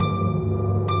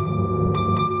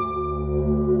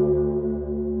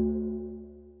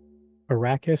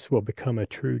Arrakis will become a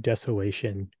true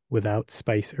desolation without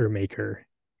spice or maker.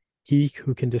 He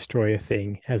who can destroy a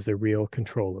thing has the real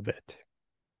control of it.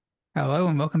 Hello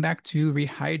and welcome back to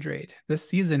Rehydrate. This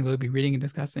season we'll be reading and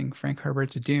discussing Frank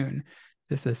Herbert's Dune.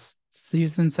 This is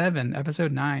season 7,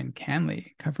 episode 9,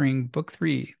 Canley, covering book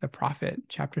 3, The Prophet,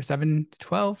 chapter 7 to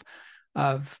 12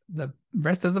 of the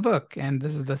rest of the book, and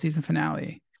this is the season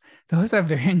finale. Those have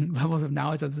varying levels of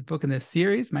knowledge of this book in this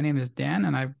series. My name is Dan,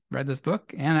 and I've read this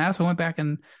book, and I also went back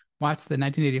and watched the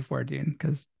 1984 Dune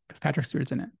because Patrick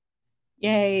Stewart's in it.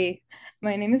 Yay.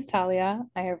 My name is Talia.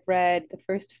 I have read the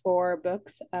first 4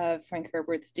 books of Frank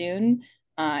Herbert's Dune.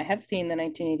 I have seen the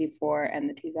 1984 and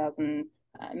the 2000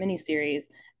 miniseries,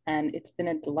 and it's been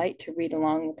a delight to read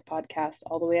along with the podcast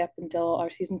all the way up until our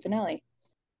season finale.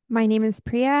 My name is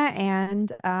Priya,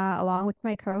 and along with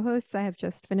my co-hosts, I have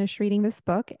just finished reading this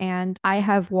book, and I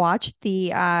have watched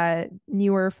the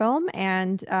newer film,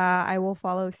 and I will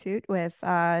follow suit with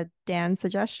Dan's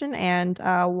suggestion and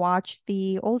watch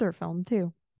the older film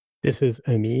too. This is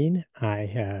Amin. I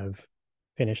have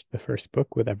finished the first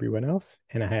book with everyone else,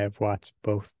 and I have watched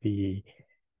both the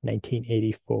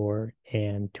 1984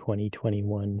 and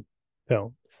 2021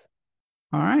 films.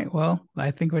 All right, well,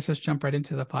 I think let's just jump right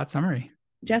into the plot summary.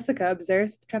 Jessica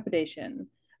observes with trepidation,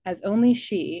 as only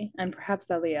she, and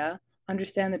perhaps Alia,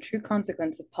 understand the true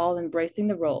consequence of Paul embracing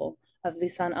the role of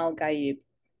Lisan al-Gaib,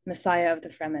 Messiah of the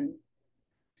Fremen.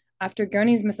 After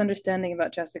Gurney's misunderstanding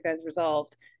about Jessica is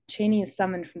resolved, Chani is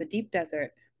summoned from the deep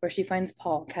desert, where she finds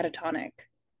Paul catatonic,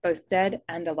 both dead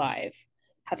and alive,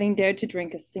 having dared to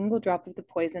drink a single drop of the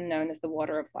poison known as the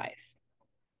Water of Life.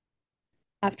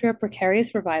 After a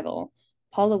precarious revival,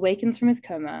 Paul awakens from his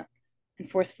coma and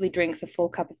forcefully drinks a full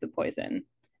cup of the poison,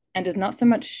 and does not so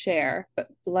much share, but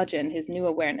bludgeon his new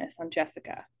awareness on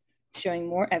Jessica, showing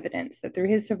more evidence that through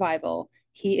his survival,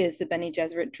 he is the Bene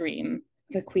Gesserit dream,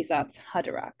 the Kwisatz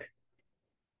Haderach.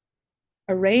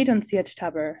 A raid on Sietch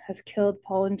Tabr has killed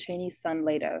Paul and Chani's son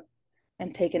Leto,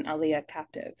 and taken Alia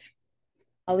captive.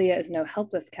 Alia is no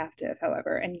helpless captive,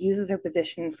 however, and uses her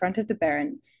position in front of the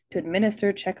Baron to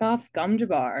administer Chekhov's Gom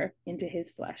Jabbar into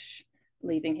his flesh,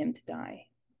 leaving him to die.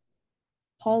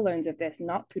 Paul learns of this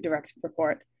not through direct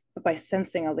report, but by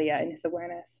sensing Alia in his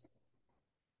awareness.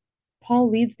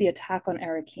 Paul leads the attack on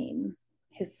Arrakeen.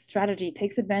 His strategy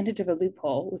takes advantage of a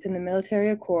loophole within the military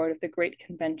accord of the Great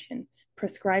Convention,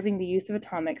 prescribing the use of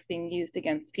atomics being used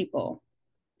against people.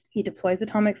 He deploys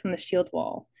atomics on the shield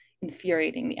wall,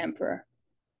 infuriating the Emperor.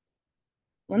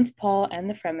 Once Paul and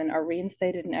the Fremen are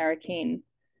reinstated in Arrakeen,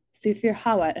 Thufir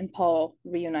Hawat and Paul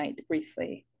reunite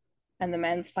briefly, and the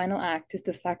man's final act is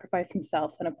to sacrifice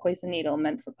himself on a poison needle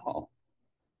meant for Paul.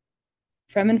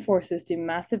 Fremen forces do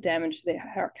massive damage to the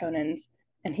Harkonnens,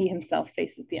 and he himself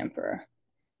faces the Emperor.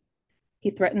 He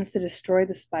threatens to destroy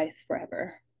the spice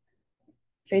forever.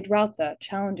 Feyd-Rautha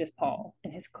challenges Paul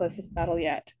in his closest battle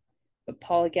yet, but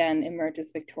Paul again emerges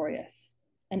victorious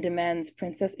and demands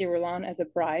Princess Irulan as a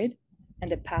bride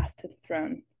and a path to the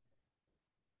throne.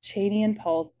 Chani and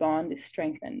Paul's bond is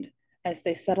strengthened as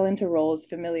they settle into roles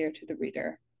familiar to the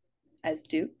reader as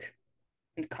Duke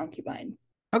and concubine.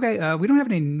 Okay, we don't have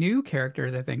any new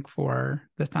characters, I think, for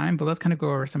this time, but let's kind of go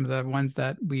over some of the ones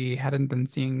that we hadn't been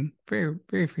seeing very,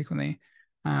 very frequently,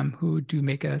 who do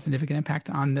make a significant impact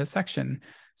on this section.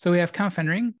 So we have Count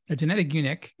Fenring, a genetic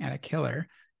eunuch and a killer,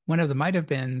 one of the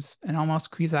might-have-beens, an almost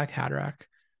Kwisatz Haderach,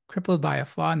 crippled by a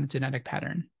flaw in the genetic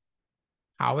pattern.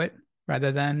 Hawat,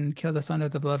 rather than kill the son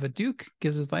of the beloved Duke,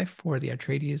 gives his life for the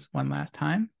Atreides one last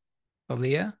time.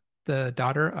 Alia, the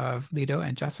daughter of Leto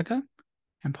and Jessica,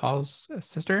 and Paul's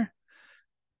sister.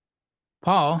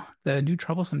 Paul, the new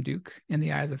troublesome Duke in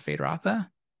the eyes of Feyd-Rautha,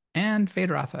 and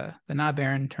Feyd-Rautha, the not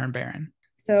Baron turned Baron.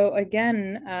 So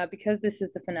again, because this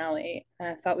is the finale,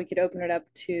 I thought we could open it up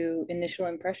to initial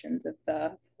impressions of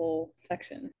the whole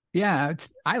section. Yeah,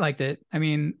 I liked it. I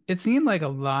mean, it seemed like a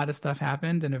lot of stuff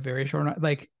happened in a very short,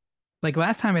 like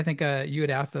last time, I think you had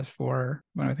asked us for,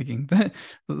 what am I thinking,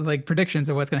 like predictions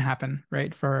of what's going to happen,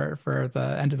 right, for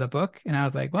the end of the book. And I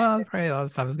was like, well, probably a lot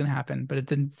of stuff is going to happen, but it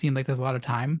didn't seem like there's a lot of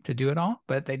time to do it all.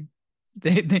 But they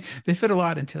fit a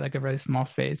lot into like a very small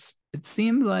space. It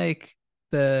seemed like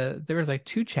there was like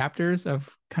 2 chapters of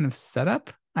kind of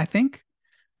setup, I think.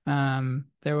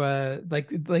 There was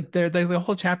there's a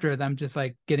whole chapter of them just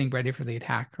like getting ready for the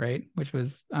attack, right? Which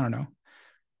was, I don't know,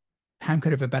 time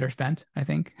could have been better spent, I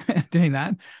think, doing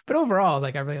that. But overall,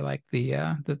 like I really like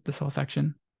this whole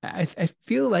section. I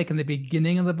feel like in the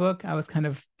beginning of the book, I was kind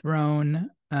of thrown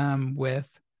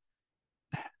with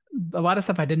a lot of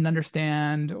stuff I didn't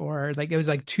understand, or like it was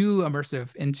like too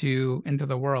immersive into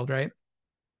the world, right?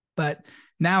 But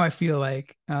now I feel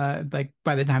like by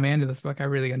the time I ended this book, I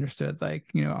really understood like,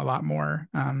 you know, a lot more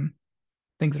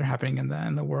things that are happening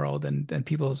in the world and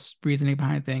people's reasoning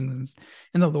behind things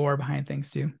and the lore behind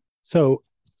things too. So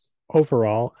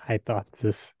overall, I thought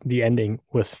the ending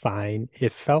was fine.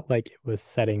 It felt like it was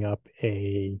setting up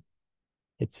the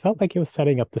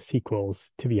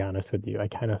sequels, to be honest with you. I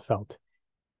kind of felt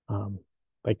um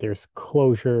like there's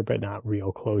closure, but not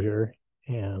real closure.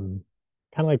 And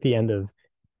kind of like the end of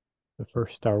the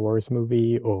first Star Wars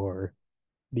movie or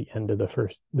the end of the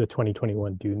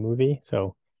 2021 Dune movie.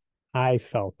 So I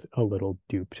felt a little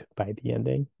duped by the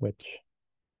ending, which,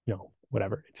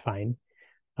 whatever, it's fine.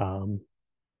 Um,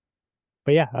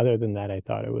 but yeah, other than that, I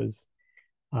thought it was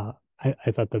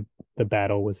I thought the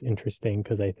battle was interesting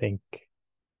because I think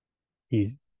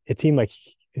he's it seemed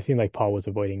like Paul was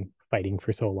avoiding fighting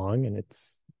for so long, and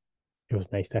it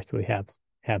was nice to actually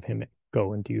have him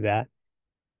go and do that.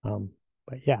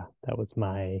 But yeah, that was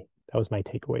my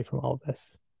takeaway from all of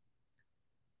this.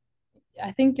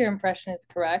 I think your impression is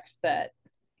correct that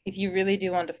if you really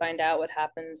do want to find out what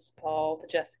happens to Paul, to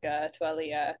Jessica, to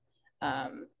Alia,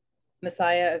 um,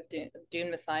 Messiah of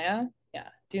Dune Messiah, yeah,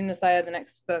 Dune Messiah, the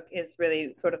next book is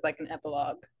really sort of like an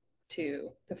epilogue to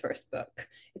the first book.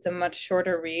 It's a much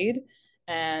shorter read,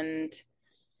 and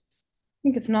I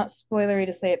think it's not spoilery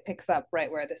to say it picks up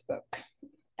right where this book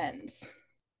ends.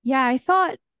 Yeah, I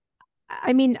thought,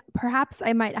 I mean, perhaps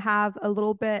I might have a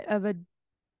little bit of a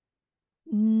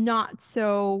not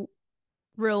so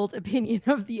thrilled opinion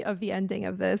of the ending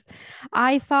of this.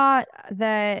 I thought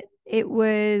that it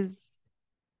was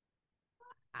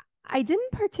I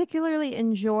didn't particularly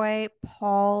enjoy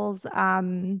Paul's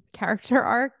character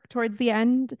arc towards the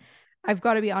end. I've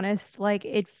got to be honest, like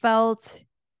it felt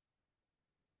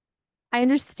I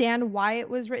understand why it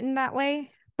was written that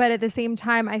way, but at the same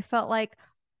time I felt like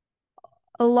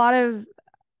a lot of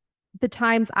the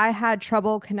times I had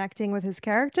trouble connecting with his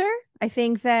character. I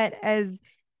think that as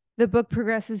the book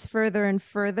progresses further and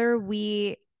further,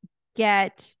 we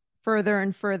get further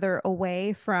and further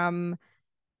away from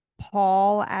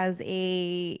Paul as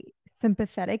a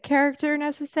sympathetic character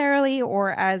necessarily,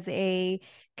 or as a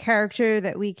character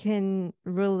that we can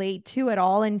relate to at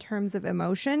all in terms of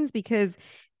emotions, because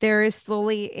there is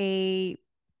slowly a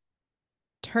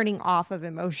turning off of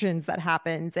emotions that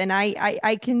happens. And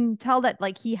I can tell that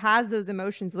like he has those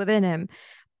emotions within him,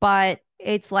 but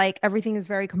it's like everything is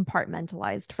very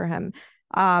compartmentalized for him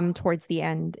towards the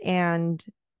end. And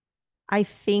I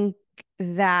think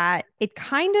that it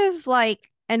kind of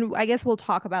like, and I guess we'll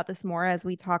talk about this more as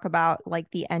we talk about like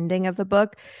the ending of the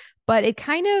book, but it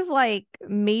kind of like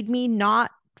made me not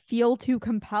feel too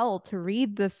compelled to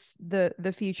read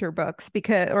the future books,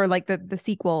 because or like the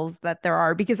sequels that there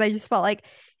are, because I just felt like,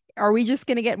 are we just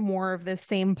going to get more of this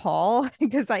same Paul?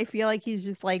 Because I feel like he's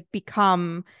just like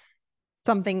become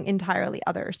something entirely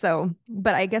other. So,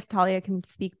 but I guess Talia can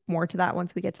speak more to that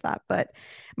once we get to that. But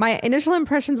my initial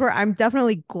impressions were I'm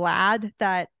definitely glad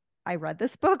that I read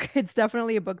this book. It's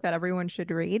definitely a book that everyone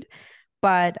should read.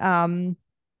 But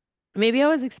maybe I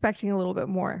was expecting a little bit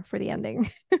more for the ending.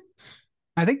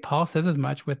 I think Paul says as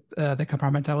much with the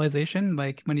compartmentalization.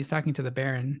 Like when he's talking to the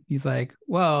Baron, he's like,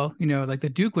 "Well, you know, like the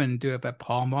Duke wouldn't do it, but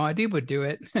Paul Muad'Dib would do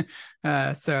it."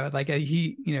 So like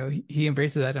he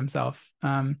embraces that himself.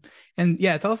 And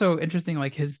yeah, it's also interesting.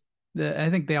 Like I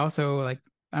think they also like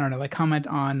I don't know, like comment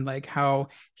on like how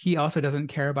he also doesn't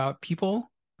care about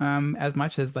people as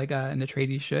much as like an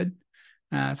Atreides should.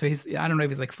 So I don't know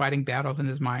if he's like fighting battles in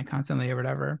his mind constantly or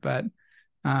whatever, but.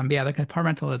 Yeah, the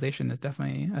compartmentalization is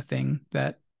definitely a thing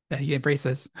that he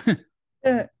embraces.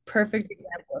 A perfect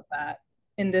example of that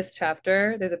in this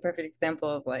chapter. There's a perfect example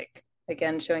of like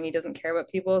again showing he doesn't care about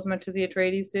people as much as the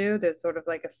Atreides do. There's sort of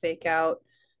like a fake out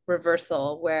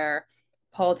reversal where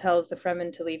Paul tells the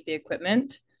Fremen to leave the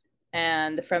equipment,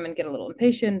 and the Fremen get a little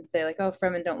impatient and say like, "Oh,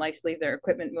 Fremen don't like to leave their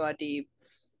equipment, Muad'Dib."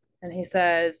 And he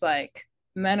says like,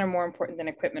 "Men are more important than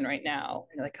equipment right now."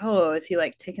 And you're like, "Oh, is he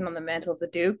like taking on the mantle of the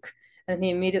Duke?" And then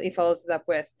he immediately follows this up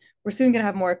with, "We're soon going to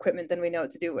have more equipment than we know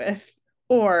what to do with."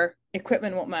 Or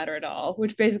equipment won't matter at all,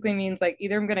 which basically means like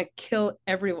either I'm going to kill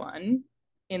everyone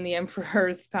in the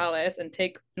Emperor's palace and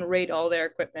take and raid all their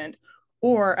equipment,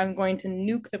 or I'm going to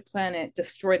nuke the planet,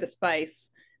 destroy the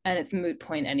spice, and it's moot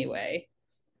point anyway.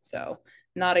 So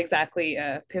not exactly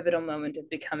a pivotal moment of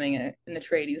becoming an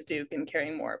Atreides Duke and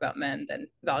caring more about men than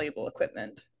valuable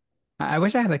equipment. I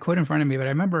wish I had that quote in front of me, but I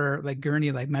remember like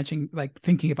Gurney like mentioning like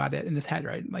thinking about it in his head,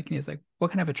 right? Like he's like, what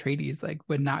kind of Atreides like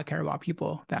would not care about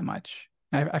people that much?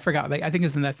 I forgot. Like I think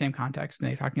it's in that same context, and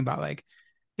they're talking about like,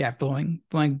 yeah, blowing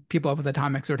people up with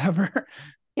atomics or whatever.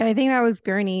 Yeah, I think that was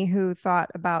Gurney who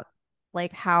thought about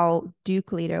like how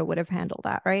Duke Leto would have handled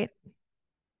that, right?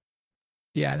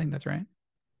 Yeah, I think that's right.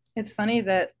 It's funny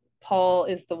that Paul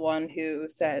is the one who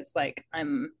says, like,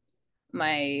 I'm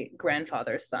my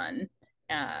grandfather's son.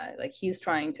 Like he's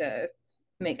trying to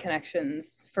make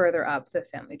connections further up the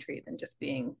family tree than just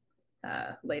being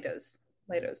Leto's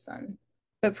son.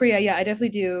 But Priya, yeah, I definitely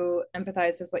do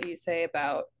empathize with what you say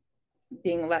about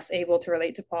being less able to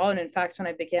relate to Paul. And in fact, when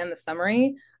I began the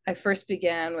summary, I first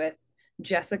began with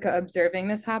Jessica observing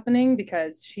this happening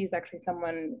because she's actually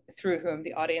someone through whom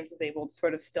the audience is able to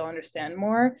sort of still understand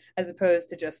more, as opposed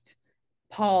to just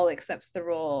Paul accepts the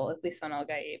role of Lisan Al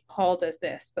Gaib. Paul does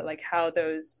this, but like how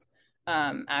those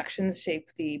actions shape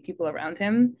the people around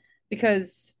him.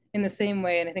 Because in the same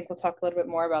way, and I think we'll talk a little bit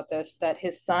more about this, that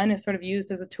his son is sort of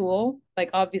used as a tool.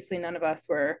 Like obviously, none of us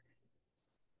were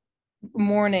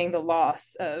mourning the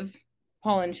loss of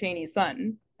Paul and Cheney's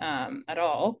son at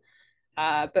all.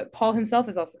 But Paul himself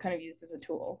is also kind of used as a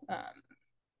tool,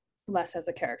 less as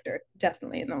a character,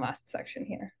 definitely in the last section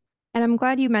here. And I'm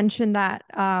glad you mentioned that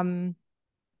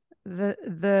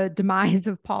the demise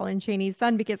of Paul and Cheney's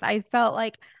son, because I felt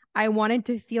like I wanted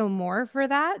to feel more for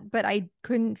that, but I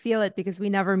couldn't feel it because we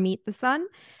never meet the son,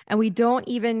 and we don't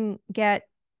even get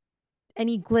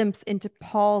any glimpse into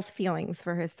Paul's feelings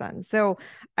for his son. So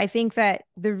I think that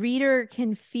the reader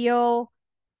can feel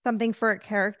something for a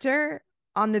character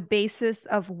on the basis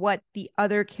of what the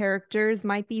other characters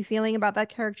might be feeling about that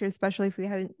character, especially if we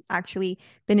haven't actually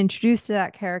been introduced to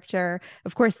that character.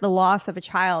 Of course, the loss of a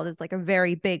child is like a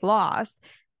very big loss,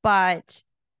 but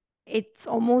it's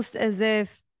almost as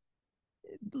if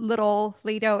little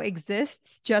Leto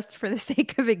exists just for the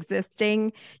sake of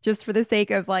existing, just for the sake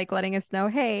of like letting us know,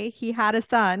 hey, he had a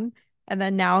son and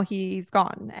then now he's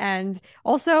gone. And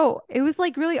also it was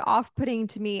like really off-putting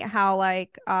to me how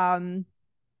like Paul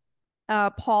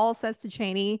says to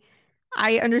Cheney,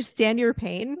 I understand your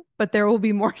pain, but there will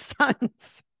be more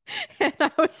sons. And I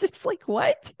was just like,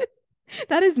 what?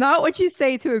 That is not what you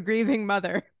say to a grieving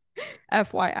mother.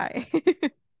 FYI.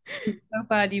 I'm so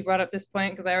glad you brought up this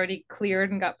point because I already cleared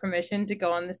and got permission to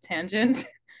go on this tangent.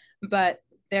 But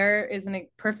there is a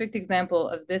perfect example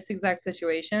of this exact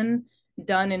situation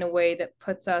done in a way that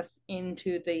puts us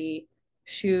into the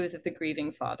shoes of the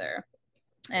grieving father.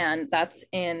 And that's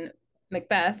in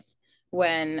Macbeth,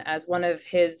 when, as one of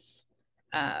his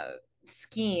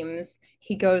schemes,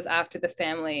 he goes after the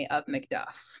family of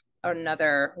Macduff,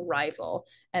 another rival.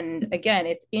 And again,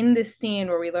 it's in this scene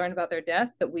where we learn about their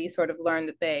death that we sort of learn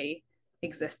that they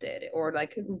existed, or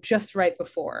like just right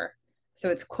before. So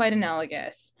it's quite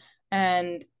analogous.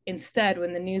 And instead,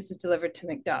 when the news is delivered to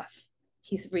Macduff,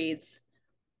 he reads,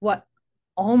 "What,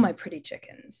 all my pretty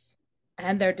chickens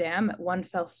and their dam at one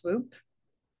fell swoop?"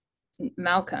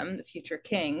 Malcolm, the future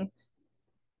king,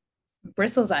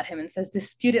 bristles at him and says,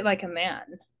 "Dispute it like a man,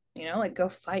 like go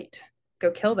fight, go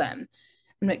kill them."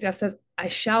 And Macduff says, "I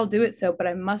shall do it so, but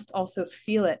I must also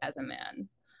feel it as a man.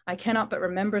 I cannot but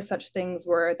remember such things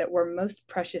that were most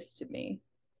precious to me.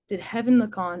 Did heaven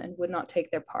look on and would not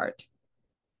take their part?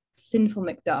 Sinful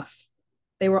Macduff,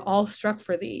 they were all struck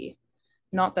for thee.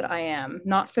 Not that I am,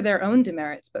 not for their own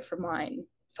demerits, but for mine,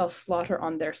 fell slaughter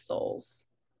on their souls.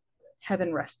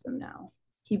 Heaven rest them now."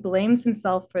 He blames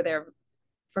himself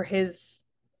for his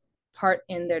part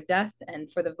in their death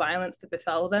and for the violence that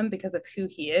befell them because of who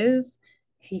he is.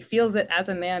 He feels it as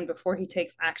a man before he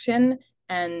takes action,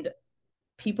 and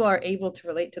people are able to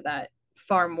relate to that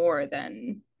far more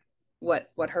than what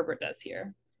Herbert does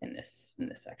here in this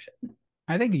section.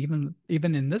 I think even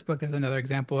in this book, there's another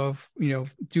example of,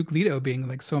 Duke Leto being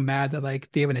like so mad that like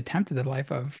they even attempted the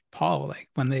life of Paul, like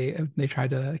when they tried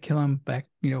to kill him back,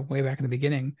 way back in the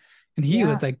beginning. And he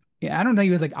was like, I don't think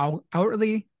he was like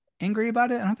outwardly angry about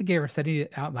it. I don't think he ever said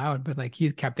it out loud, but like he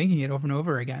kept thinking it over and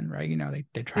over again, right?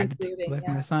 They tried to take the life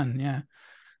of my son. Yeah.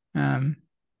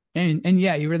 And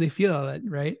yeah, you really feel it,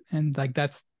 right? And like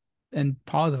and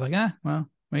Paul is like, well,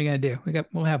 what are you gonna do?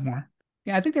 We'll have more.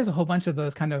 Yeah, I think there's a whole bunch of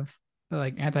those kind of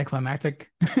like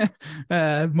anticlimactic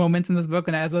moments in this book,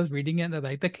 and as I was reading it, they're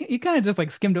like you kind of just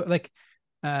like skimmed like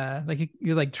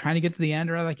you're like trying to get to the end,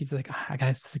 or like you're just like, I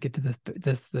gotta just get to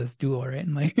this duel, right?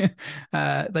 And like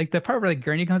like the part where like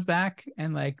Gurney comes back,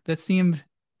 and like it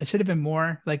should have been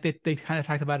more. Like they kind of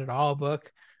talked about it all book.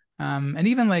 And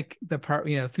even like the part,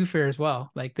 Thufir as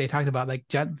well, like they talked about like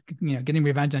getting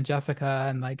revenge on Jessica,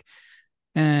 and like,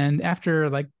 and after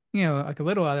like like a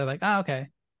little while, they're like, okay,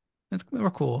 we're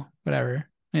cool, whatever.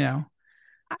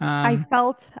 I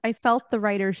felt the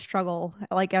writer's struggle,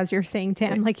 like as you're saying,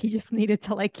 Tan, like he just needed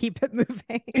to like keep it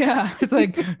moving. Yeah, it's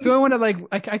like, do I want to like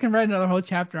I can write another whole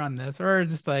chapter on this, or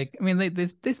just like, I mean,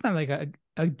 they spent like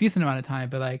a decent amount of time,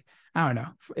 but like I don't know.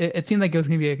 It seemed like it was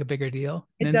gonna be like a bigger deal.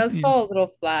 It And does fall a little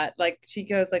flat. Like she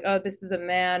goes like, "Oh, this is a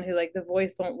man who like the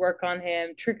voice won't work on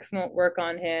him, tricks won't work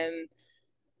on him."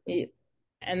 He-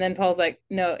 and then Paul's like,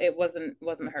 "No, it wasn't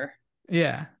her."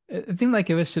 yeah, it seemed like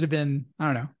it should have been. I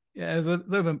don't know. Yeah, it was a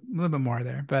little bit more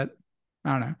there, but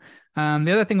I don't know.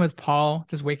 The other thing was Paul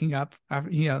just waking up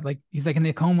after, like he's like in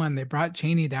a coma, and they brought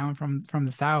Cheney down from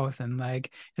the south, and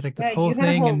like it's like this Yeah, whole you had a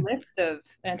thing, whole and list of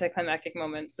anticlimactic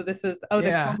moments. So this was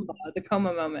yeah, the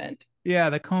coma moment. yeah,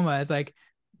 the coma. It's like,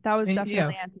 That was and,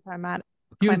 definitely anticlimactic.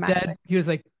 he was dead. He was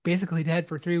like basically dead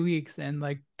for 3 weeks, and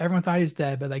like everyone thought he was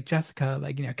dead, but like Jessica,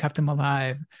 like kept him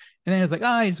alive. And then it was like,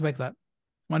 oh, he just wakes up,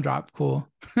 one drop, cool.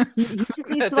 He just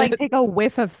needs That's to like it. take a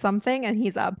whiff of something and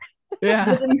he's up.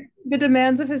 Yeah, The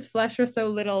demands of his flesh are so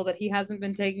little that he hasn't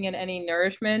been taking in any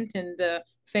nourishment in the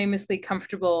famously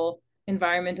comfortable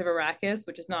environment of Arrakis,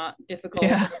 which is not difficult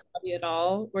yeah, on the body at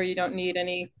all, where you don't need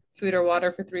any food or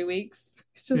water for 3 weeks.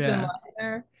 He's just been yeah. lying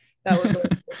there. That was a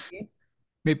little tricky.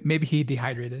 Maybe he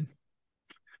dehydrated.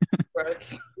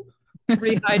 Gross.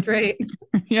 Rehydrate.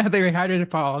 Yeah, they rehydrated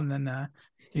Paul, and then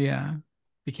yeah,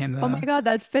 became Oh my the God,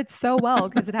 that fits so well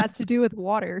because it has to do with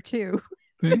water too.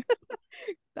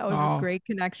 That was a oh, great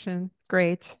connection.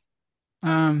 Great.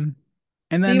 and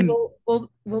See, then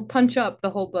we'll punch up the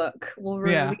whole book. We'll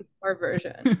yeah, release our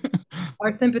version.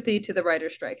 Our sympathy to the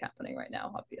writer's strike happening right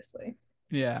now, obviously.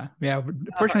 yeah.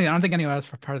 Fortunately, I don't think anyone else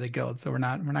was part of the guild, so we're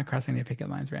not crossing any picket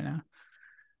lines right now.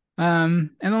 And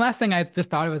the last thing I just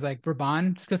thought, it was like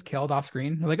Raban just gets killed off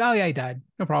screen. I'm like, oh yeah, he died,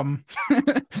 no problem.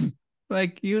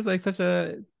 Like he was like such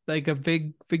a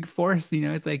big force,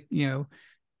 it's like he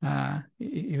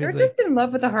You're was like, just in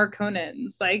love with the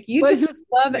Harkonnens. Like you well, he just was,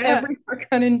 love yeah. every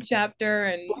Harkonnen chapter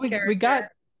and Well, we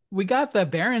character. got the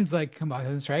Baron's like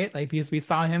comeuppance, right? Like because we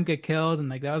saw him get killed, and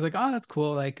like that was like, oh, that's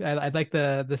cool. Like I like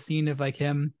the scene of like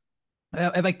him.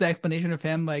 I like the explanation of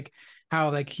him, like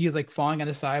how like he's like falling on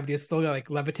his side, but he's still like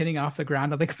levitating off the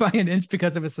ground like by an inch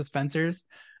because of his suspensors.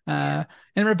 Yeah.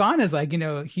 And Raban is like,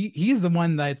 he's the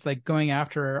one that's like going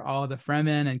after all the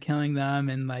Fremen and killing them,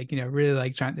 and like, really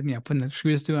like trying to, putting the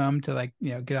screws to him to like,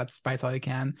 get out the spice all he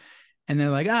can. And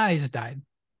they're like, he just died.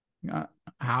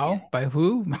 How? Yeah. By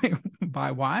who?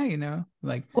 By why?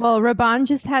 Like, Well, Raban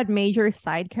just had major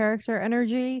side character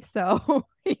energy, so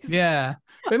he's yeah.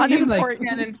 But I mean, even like, unimportant.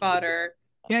 Cannon fodder.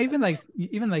 yeah, even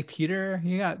like Peter,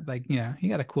 he got like, he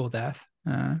got a cool death.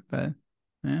 But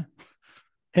yeah.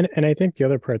 And I think the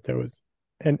other part that was,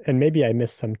 and maybe I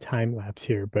missed some time lapse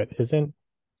here, but isn't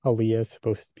Aaliyah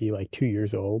supposed to be like 2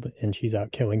 years old and she's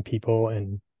out killing people,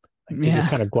 and like they just Yeah.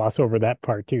 kind of gloss over that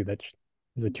part too, that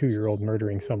she's a 2-year-old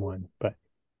murdering someone. But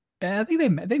I think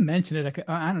they mentioned it.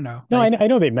 I don't know. no, Like, I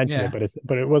know they mentioned yeah, it,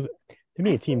 but it was, to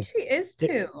me I it think seems she is it,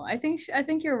 too. I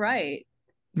think you're right.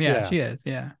 yeah, yeah, she is.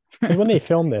 Yeah. because when they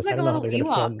film She's this, I like a don't know how little they're going to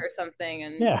Ewok film. or something,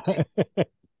 and Yeah.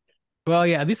 Well,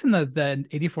 yeah, at least in the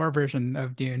 84 version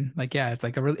of Dune, like, yeah, it's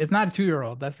like it's not a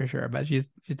 2-year-old, that's for sure, but she's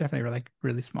definitely like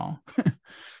really small.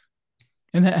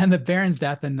 And the Baron's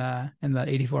death in the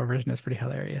 84 version is pretty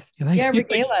hilarious. yeah, He, like,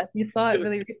 Regala. You saw it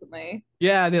really recently.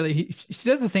 yeah, she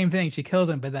does the same thing. She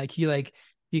kills him, but like he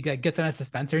gets on a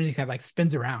suspensor and he kind of like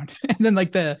spins around, and then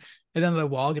the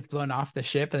wall gets blown off the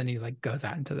ship, and then he like goes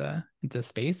out into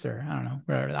space, or I don't know,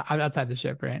 wherever, outside the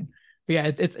ship, right? But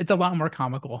yeah, it's a lot more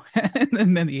comical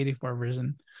than the 84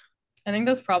 version. I think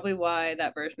that's probably why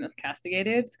that version is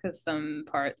castigated, because some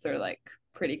parts are like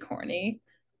pretty corny.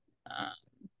 Uh,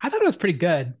 I thought it was pretty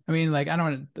good. I mean, like, I don't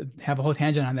want to have a whole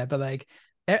tangent on that, but like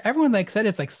everyone like said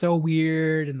it's like so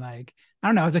weird, and like I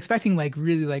don't know, I was expecting like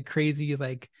really like crazy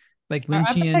like I bet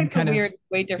Lynchian that's a kind of, weird,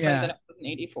 way different than yeah, it was in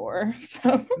 '84.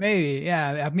 So maybe,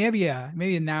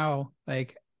 maybe now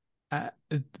like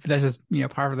that's just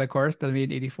part of the course, but maybe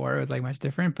in 84 it was like much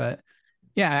different, but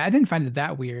yeah, I didn't find it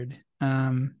that weird.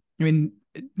 I mean,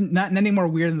 not any more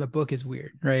weird than the book is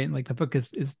weird, right? Like the book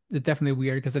is definitely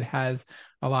weird because it has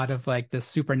a lot of like this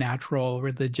supernatural,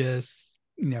 religious,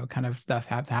 kind of stuff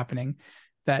happening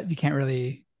that you can't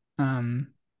really.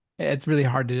 It's really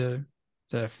hard to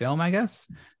film, I guess.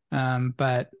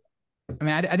 But I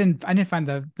mean, I didn't find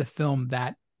the film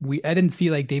that I didn't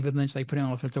see like David Lynch like putting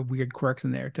all sorts of weird quirks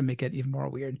in there to make it even more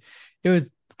weird. It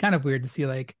was kind of weird to see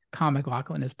like Kyle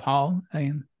MacLachlan as Paul. I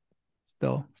mean,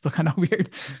 still kind of weird.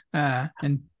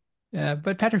 And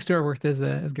but Patrick Stewart worked as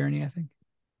Gurney, I think.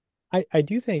 I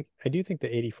do think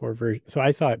the 84 version. So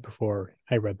I saw it before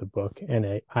I read the book,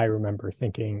 and I remember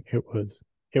thinking it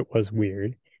was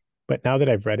weird. But now that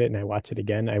I've read it and I watch it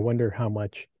again, I wonder how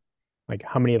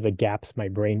many of the gaps my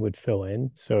brain would fill in.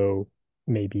 So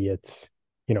maybe it's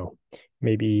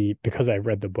maybe because I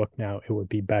read the book now, it would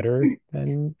be better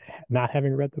than not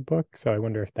having read the book. So I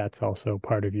wonder if that's also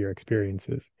part of your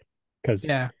experiences, because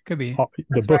Yeah, could be. the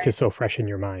That's book right. is so fresh in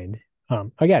your mind.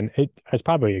 Again, it's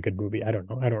probably a good movie. I don't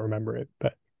know. I don't remember it,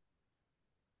 but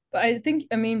But I think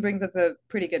Amin brings up a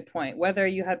pretty good point. Whether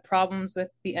you had problems with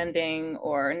the ending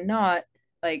or not,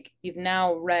 like you've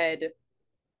now read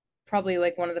probably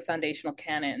like one of the foundational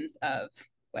canons of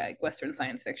like Western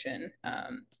science fiction.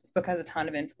 This book has a ton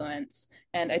of influence,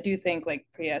 and I do think, like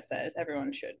Priya says,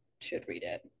 everyone should read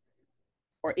it.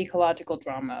 Or ecological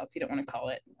drama, if you don't want to call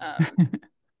it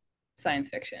science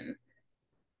fiction.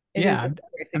 It is Yeah, a I'm,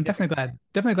 very I'm significant.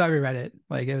 definitely glad we read it.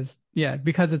 Like it was, yeah,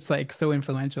 because it's like so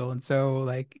influential and so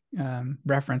like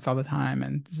referenced all the time,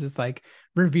 and it's just like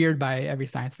revered by every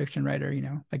science fiction writer,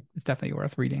 like it's definitely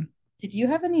worth reading. Did you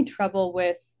have any trouble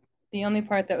with the only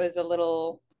part that was a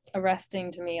little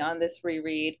arresting to me on this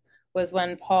reread was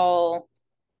when Paul,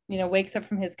 wakes up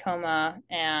from his coma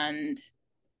and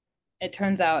it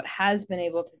turns out has been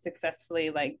able to successfully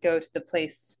like go to the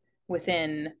place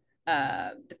within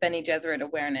the Bene Gesserit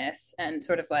awareness and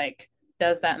sort of like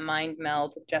does that mind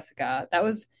meld with Jessica. That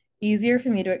was easier for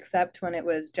me to accept when it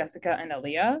was Jessica and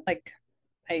Aaliyah. Like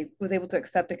I was able to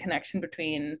accept a connection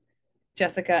between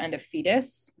Jessica and a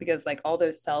fetus because like all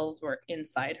those cells were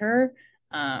inside her.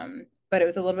 But it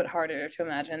was a little bit harder to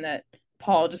imagine that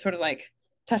Paul just sort of like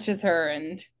touches her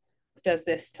and does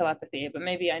this telepathy. But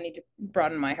maybe I need to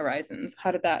broaden my horizons.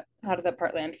 How did that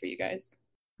part land for you guys?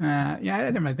 Yeah, I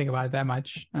didn't really think about it that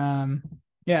much.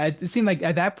 Yeah, it seemed like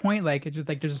at that point, like it's just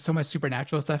like there's just so much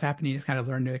supernatural stuff happening. You just kind of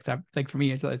learn to accept. Like for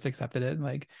me, it's accepted it.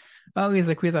 Like, oh, he's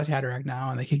like Kwisatz Haderach now,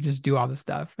 and like he can just do all this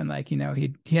stuff, and like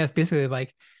he has basically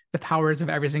like the powers of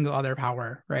every single other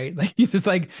power, right? Like he's just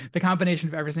like the combination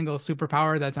of every single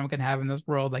superpower that someone can have in this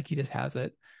world. Like he just has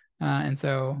it, and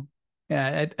so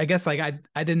yeah, I guess like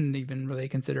I didn't even really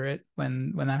consider it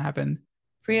when that happened.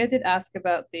 Priya did ask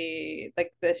about the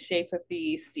shape of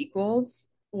the sequels.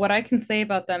 What I can say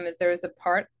about them is there was a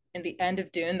part in the end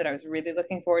of Dune that I was really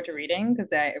looking forward to reading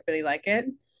because I really like it.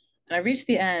 And I reached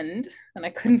the end and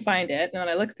I couldn't find it. And then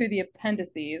I looked through the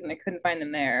appendices and I couldn't find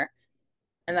them there.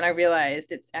 And then I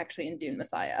realized it's actually in Dune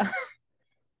Messiah.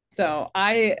 So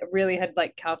I really had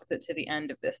like calced it to the end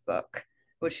of this book,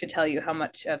 which should tell you how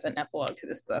much of an epilogue to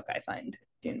this book I find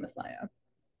Dune Messiah.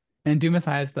 And Doom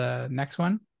Messiah is the next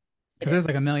one It because there's is.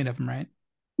 like a million of them, right?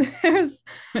 There's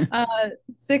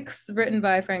six written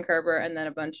by Frank Herbert and then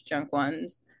a bunch of junk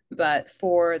ones, but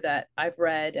four that I've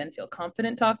read and feel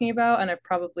confident talking about. And I've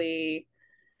probably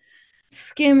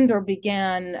skimmed or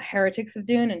began Heretics of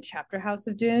Dune and Chapter House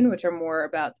of Dune, which are more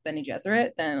about the Bene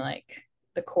Gesserit than like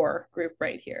the core group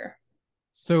right here.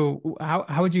 So how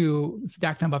would you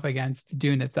stack them up against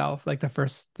Dune itself? Like the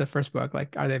first book,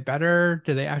 like are they better?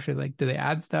 Do they actually like do they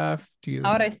add stuff? Do How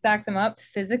you would I stack them up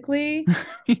physically?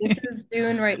 This is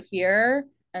Dune right here,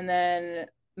 and then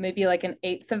maybe like an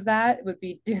eighth of that would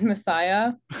be Dune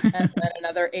Messiah, and then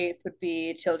another eighth would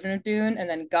be Children of Dune, and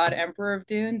then God Emperor of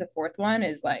Dune. The fourth one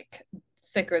is like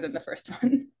thicker than the first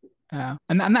one.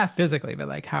 and I'm not physically, but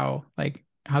like how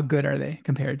good are they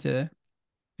compared to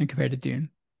Dune?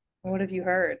 What have you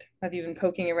heard? Have you been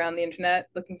poking around the internet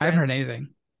looking I for haven't heard answers? anything.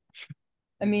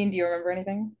 I mean, do you remember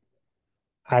anything?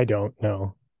 I don't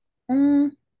know. Mm,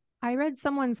 I read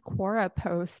someone's Quora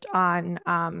post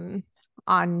on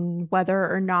whether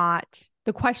or not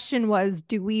the question was,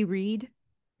 do we read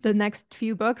the next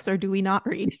few books or do we not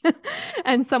read?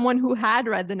 And someone who had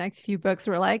read the next few books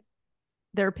were like,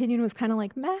 their opinion was kind of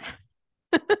like meh.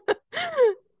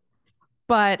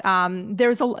 But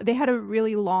they had a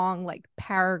really long like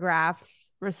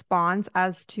paragraphs response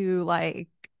as to like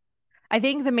I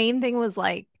think the main thing was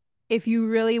like if you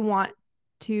really want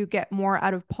to get more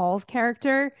out of Paul's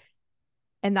character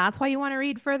and that's why you want to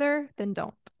read further, then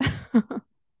don't.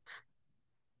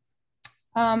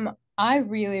 I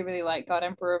really, really like God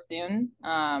Emperor of Dune.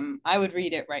 I would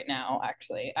read it right now,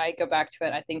 actually. I go back to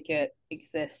it. I think it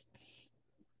exists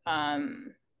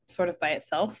sort of by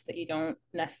itself, that you don't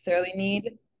necessarily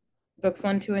need books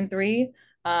one, two, and three.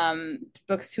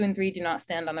 Books two and three do not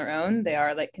stand on their own. They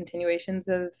are like continuations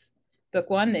of book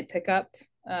one. They pick up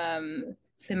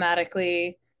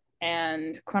thematically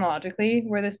and chronologically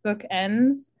where this book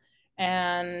ends.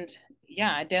 And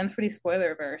yeah, Dan's pretty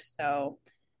spoiler averse, so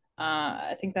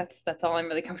I think that's all I'm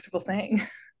really comfortable saying.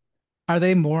 Are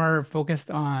they more focused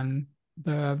on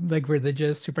the like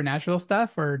religious supernatural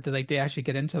stuff, or do like they actually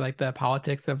get into like the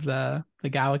politics of the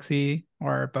galaxy,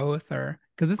 or both? Or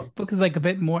because this book is like a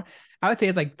bit more, I would say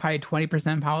it's like probably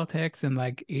 20% politics and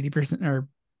like 80% or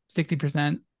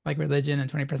 60% like religion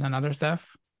and 20% other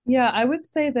stuff. Yeah, I would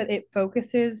say that it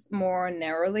focuses more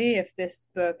narrowly if this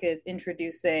book is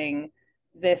introducing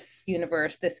this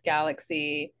universe, this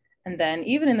galaxy, and then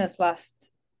even in this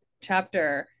last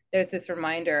chapter, there's this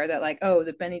reminder that like, oh,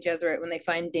 the Bene Gesserit, when they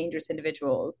find dangerous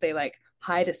individuals, they like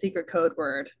hide a secret code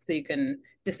word so you can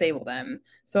disable them.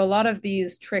 So a lot of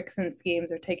these tricks and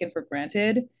schemes are taken for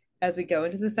granted as we go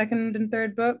into the second and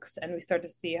third books, and we start to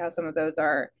see how some of those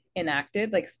are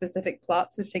enacted, like specific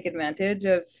plots which take advantage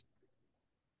of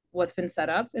what's been set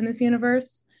up in this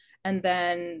universe. And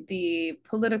then the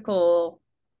political,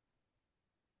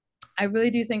 I really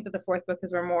do think that the fourth book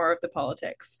is where more of the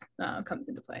politics comes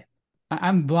into play.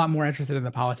 I'm a lot more interested in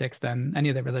the politics than any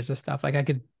of the religious stuff. Like I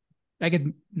could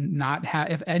not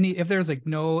have if there's like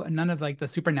none of like the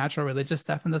supernatural religious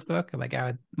stuff in this book, like I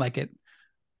would like it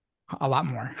a lot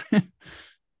more.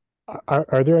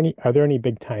 Are there any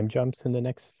big time jumps in the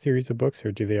next series of books,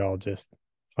 or do they all just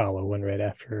follow one right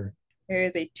after? There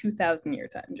is a 2,000-year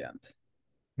time jump.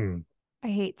 Hmm. I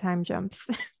hate time jumps.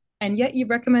 And yet you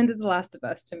recommended The Last of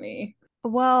Us to me.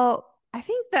 Well, I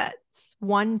think that's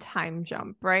one time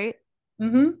jump, right?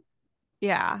 Mm-hmm.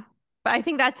 Yeah. But I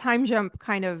think that time jump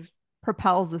kind of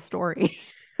propels the story.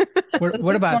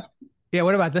 What about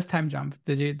what about this time jump?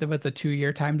 With the 2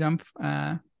 year time jump?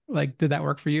 Like did that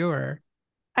work for you or?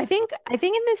 I think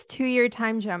in this 2 year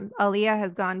time jump, Aaliyah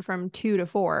has gone from 2 to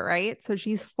 4, right? So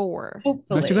she's 4. But she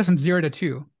Hopefully. goes from 0 to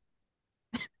 2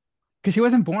 because she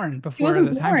wasn't born She before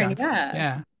wasn't the time born, jump. yeah.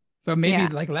 Yeah. So maybe Yeah.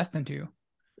 like less than 2.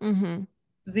 Mm-hmm.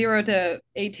 0 to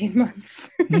 18 months.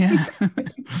 Yeah.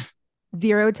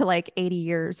 0 to like 80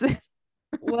 years.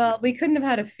 Well, we couldn't have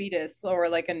had a fetus or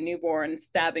like a newborn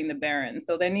stabbing the Baron,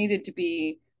 so there needed to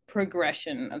be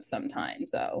progression of some time.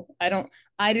 So I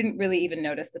didn't really even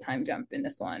notice the time jump in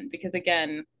this one because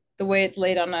again, the way it's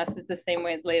laid on us is the same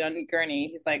way it's laid on Gurney.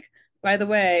 He's like, by the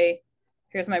way,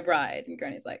 here's my bride, and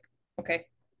Gurney's like, okay.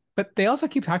 But they also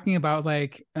keep talking about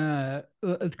like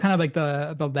it's kind of like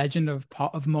the legend of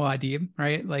Muad'Dib,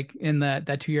 right? Like in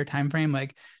that 2 year time frame,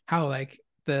 like how like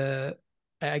the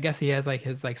I guess he has like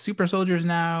his like super soldiers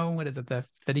now. What is it, the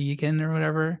Fedaykin or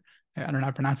whatever? I don't know how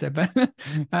to pronounce it, but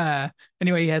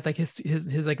anyway, he has like his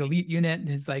like elite unit, and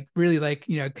he's like really like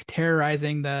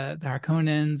terrorizing the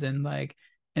Harkonnens, and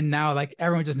now like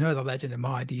everyone just knows the legend of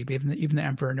Muad'Dib, even the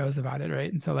Emperor knows about it,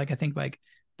 right? And so like I think like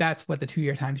that's what the 2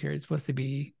 year time period is supposed to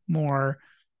be more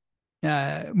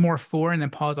for. And then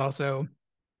Paul's also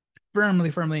firmly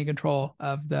in control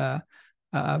of the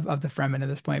Fremen at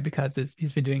this point because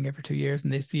he's been doing it for 2 years,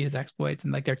 and they see his exploits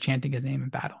and like they're chanting his name in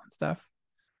battle and stuff.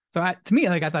 So to me,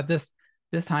 like I thought this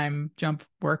time jump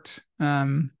worked.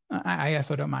 I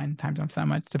also don't mind time jumps that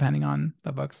much, depending on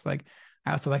the books. Like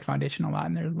I also like Foundation a lot,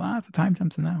 and there's lots of time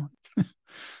jumps in that one.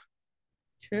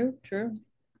 True.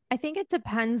 I think it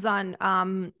depends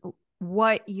on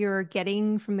what you're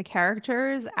getting from the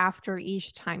characters after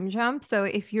each time jump. So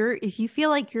if you feel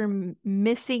like you're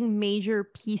missing major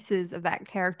pieces of that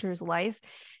character's life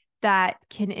that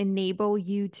can enable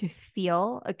you to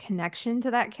feel a connection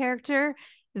to that character,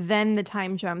 then the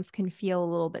time jumps can feel a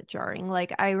little bit jarring.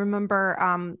 Like I remember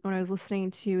when I was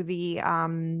listening to the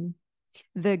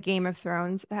Game of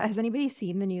Thrones. Has anybody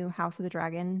seen the new House of the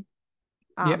Dragon?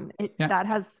 Yeah. That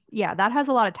has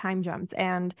a lot of time jumps,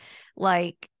 and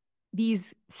like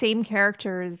these same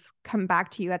characters come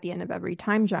back to you at the end of every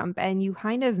time jump, and you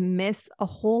kind of miss a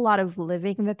whole lot of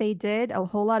living that they did, a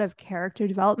whole lot of character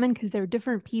development, because they're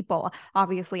different people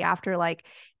obviously after like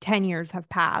 10 years have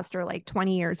passed, or like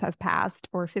 20 years have passed,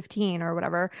 or 15 or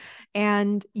whatever,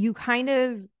 and you kind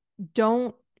of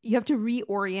don't you have to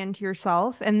reorient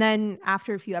yourself. And then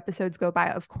after a few episodes go by,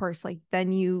 of course, like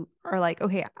then you are like,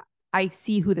 okay, I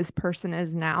see who this person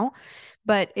is now.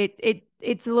 But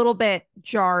it's a little bit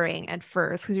jarring at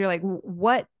first because you're like,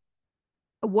 what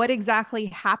exactly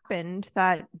happened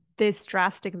that this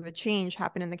drastic of a change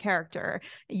happened in the character?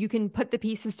 You can put the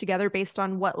pieces together based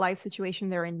on what life situation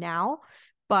they're in now,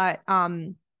 but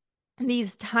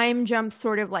these time jumps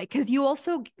sort of like, because you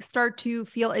also start to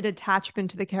feel a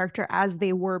detachment to the character as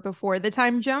they were before the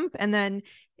time jump, and then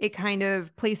it kind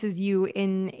of places you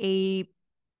in a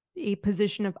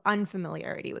position of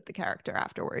unfamiliarity with the character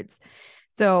afterwards.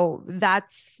 So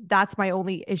that's my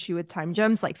only issue with time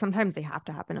jumps. Like sometimes they have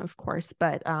to happen, of course,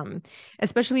 but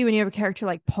especially when you have a character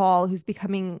like Paul who's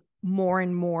becoming more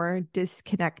and more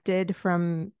disconnected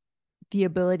from the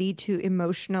ability to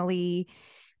emotionally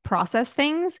process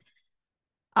things,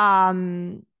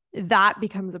 that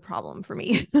becomes a problem for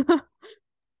me.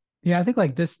 Yeah, I think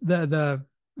like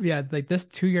like this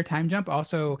 2 year time jump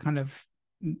also kind of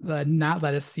not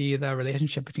let us see the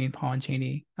relationship between Paul and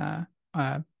Chani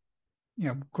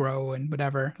grow and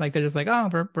whatever. Like they're just like,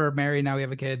 oh, we're married now, we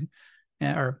have a kid,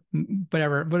 or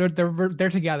whatever. But they're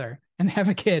together and they have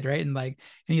a kid, right? And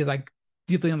he's like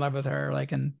deeply in love with her,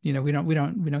 like, and we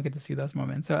don't get to see those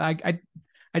moments. So I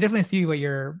definitely see what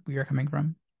you're coming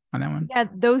from on that one. Yeah,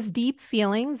 those deep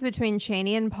feelings between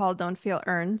Chani and Paul don't feel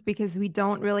earned because we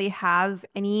don't really have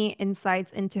any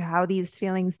insights into how these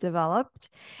feelings developed.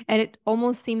 And it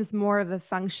almost seems more of a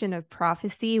function of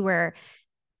prophecy where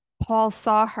Paul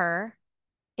saw her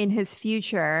in his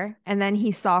future and then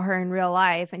he saw her in real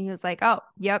life and he was like, oh,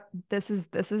 yep, this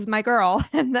is my girl.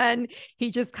 And then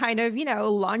he just kind of,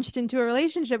 launched into a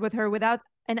relationship with her without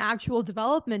an actual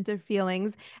development of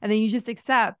feelings. And then you just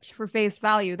accept for face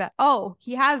value that, oh,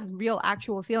 he has real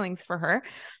actual feelings for her.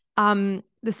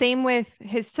 The same with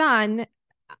his son.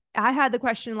 I had the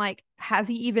question, like, has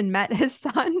he even met his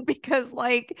son? Because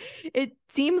it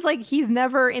seems like he's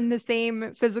never in the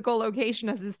same physical location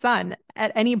as his son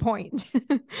at any point.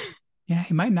 Yeah,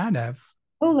 he might not have.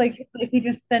 Oh, like he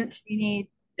just sent Chani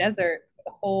desert for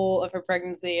the whole of her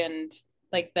pregnancy and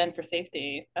then for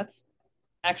safety. That's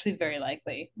actually very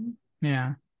likely.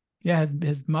 Yeah. Yeah,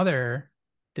 his mother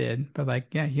did, but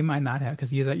yeah, he might not have because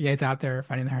he's out there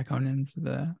fighting the Harkonnens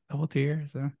the whole 2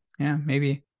 years. So yeah,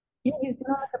 maybe. Yeah, he's been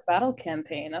on a battle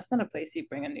campaign. That's not a place you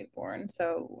bring a newborn.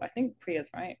 So I think Priya's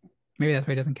right. Maybe that's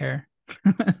why he doesn't care.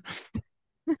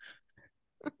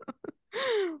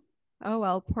 Oh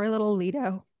well, poor little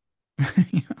Leto.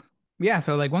 Yeah.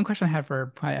 So one question I had for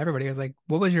probably everybody is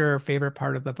what was your favorite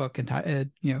part of the book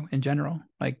in general?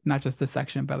 Not just this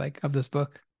section, but of this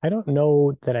book. I don't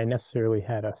know that I necessarily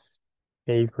had a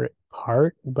favorite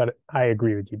part, but I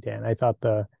agree with you, Dan. I thought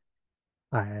the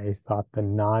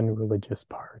non-religious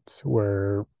parts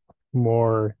were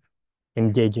more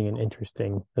engaging and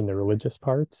interesting than the religious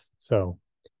parts. So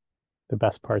the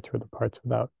best parts were the parts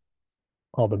without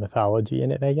all the mythology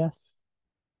in it, I guess.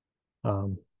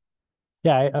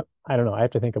 Yeah, I don't know. I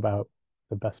have to think about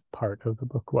the best part of the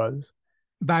book was.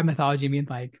 By mythology, I mean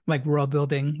like world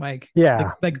building,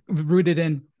 yeah, like rooted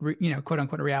in quote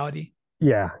unquote reality.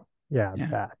 Yeah,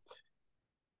 that.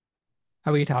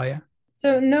 How about you, Talia?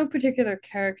 So no particular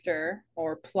character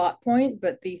or plot point,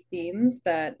 but the themes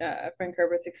that Frank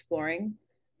Herbert's exploring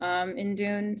in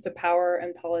Dune. So power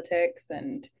and politics,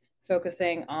 and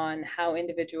focusing on how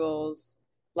individuals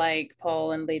like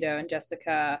Paul and Leto and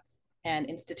Jessica and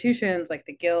institutions like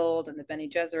the Guild and the Bene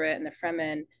Gesserit and the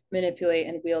Fremen manipulate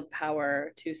and wield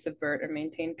power to subvert or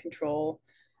maintain control.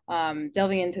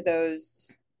 Delving into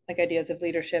those ideas of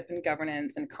leadership and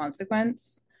governance and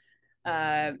consequence.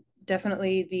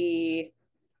 Definitely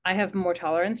I have more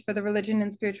tolerance for the religion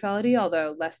and spirituality,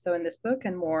 although less so in this book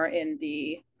and more in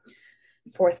the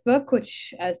fourth book,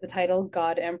 which, as the title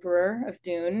God Emperor of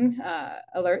Dune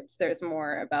alerts, there's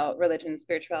more about religion and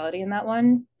spirituality in that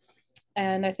one.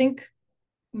 And I think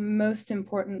most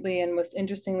importantly and most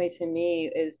interestingly to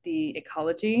me is the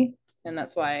ecology. And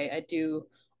that's why I do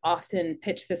often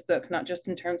pitch this book, not just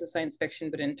in terms of science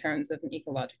fiction, but in terms of an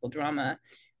ecological drama.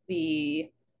 The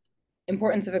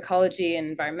importance of ecology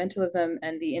and environmentalism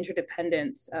and the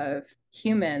interdependence of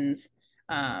humans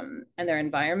and their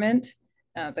environment,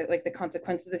 the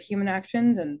consequences of human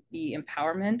actions and the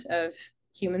empowerment of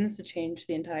humans to change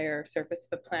the entire surface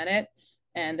of a planet,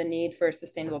 and the need for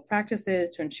sustainable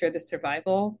practices to ensure the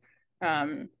survival,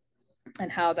 and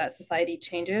how that society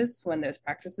changes when those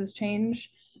practices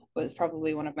change, was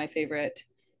probably one of my favorite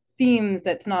themes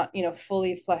that's not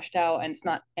fully fleshed out and it's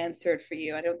not answered for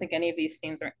you. I don't think any of these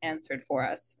themes are answered for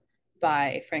us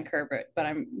by Frank Herbert, but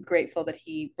I'm grateful that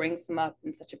he brings them up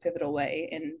in such a pivotal way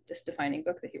in this defining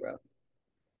book that he wrote.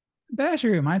 That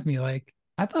actually reminds me,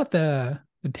 I thought the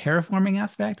terraforming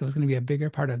aspect was going to be a bigger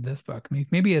part of this book.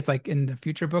 Maybe it's in the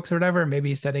future books or whatever. Maybe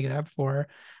he's setting it up for,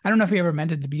 I don't know if he ever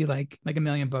meant it to be like a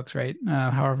million books, right?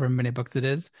 However many books it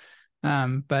is.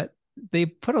 But they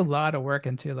put a lot of work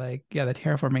into the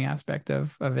terraforming aspect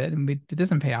of it, and it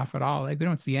doesn't pay off at all. We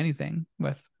don't see anything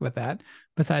with that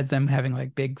besides them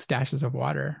having big stashes of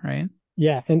water, right?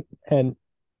 Yeah, and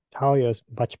Talia's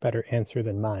much better answer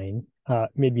than mine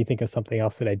made me think of something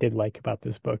else that I did like about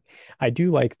this book. I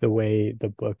do like the way the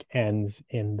book ends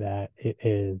in that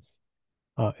it's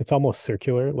almost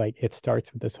circular. It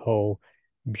starts with this whole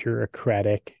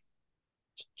bureaucratic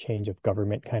change of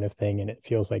government kind of thing, and it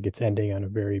feels like it's ending on a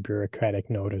very bureaucratic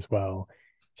note as well.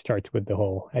 Starts with the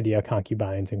whole idea of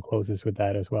concubines and closes with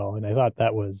that as well. And I thought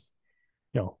that was,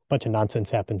 a bunch of nonsense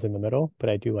happens in the middle, but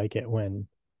I do like it when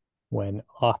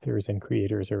authors and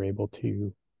creators are able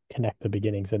to connect the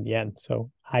beginnings and the end.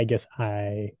 So I guess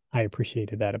I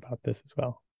appreciated that about this as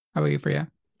well. How about you,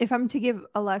 Priya? If I'm to give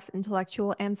a less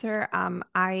intellectual answer,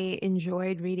 I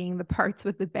enjoyed reading the parts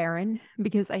with the Baron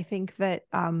because I think that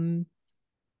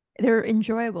they're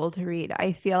enjoyable to read.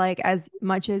 I feel like as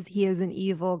much as he is an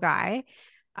evil guy,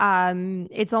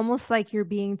 it's almost like you're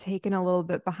being taken a little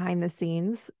bit behind the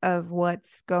scenes of what's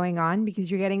going on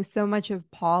because you're getting so much of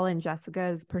Paul and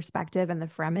Jessica's perspective and the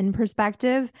Fremen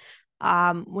perspective.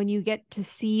 When you get to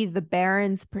see the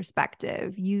Baron's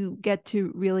perspective, you get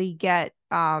to really get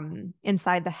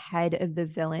inside the head of the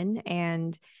villain,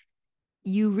 and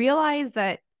you realize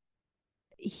that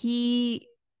he's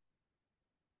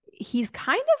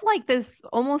kind of like this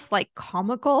almost like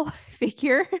comical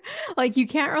figure. Like you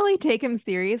can't really take him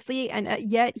seriously, and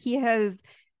yet he has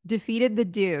defeated the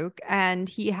Duke and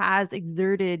he has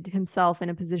exerted himself in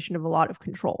a position of a lot of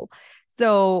control.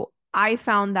 So I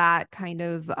found that kind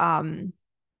of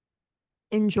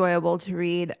enjoyable to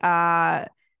read.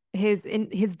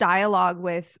 His dialogue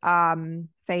with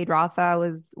Feyd-Rautha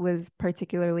was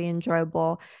particularly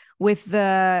enjoyable. With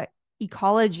the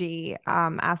ecology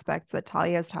aspects that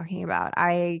Talia is talking about,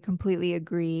 I completely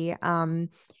agree. And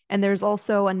there's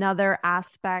also another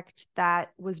aspect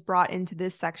that was brought into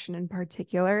this section in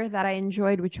particular that I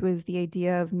enjoyed, which was the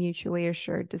idea of mutually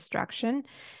assured destruction.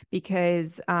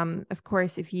 Because, of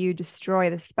course, if you destroy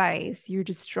the spice, you're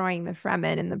destroying the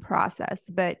Fremen in the process.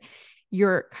 But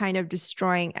you're kind of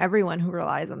destroying everyone who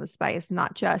relies on the spice,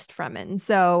 not just Fremen.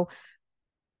 So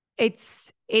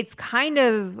it's kind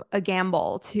of a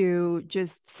gamble to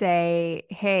just say,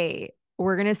 hey,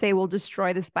 we're going to say we'll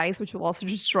destroy the spice, which will also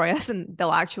destroy us. And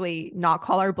they'll actually not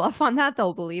call our bluff on that.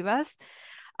 They'll believe us.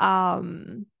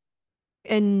 And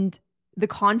the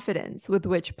confidence with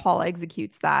which Paul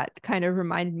executes that kind of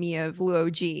reminded me of Luo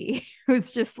Ji,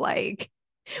 who's just like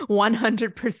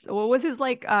 100%. What was his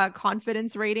like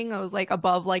confidence rating? It was like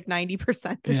above like 90%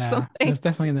 or something. It was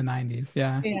definitely in the 90s.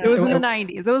 Yeah. Yeah. It was in the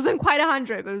 90s. It wasn't quite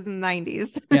 100, but it was in the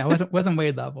 90s. Yeah, it wasn't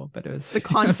Wade level, but it was The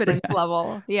confidence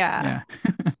level. Yeah.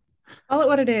 Yeah. Call it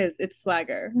what it is. It's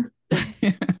swagger.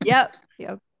 Yep.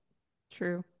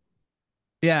 True.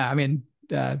 Yeah, I mean,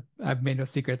 I've made no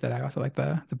secret that I also like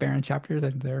the Baron chapters. I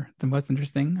think they're the most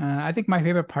interesting. I think my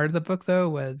favorite part of the book, though,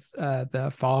 was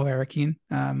the fall of Arrakeen.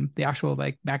 The actual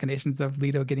like machinations of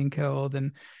Leto getting killed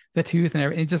and the tooth and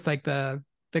everything. Just like the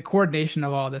coordination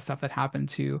of all this stuff that happened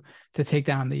to take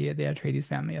down the Atreides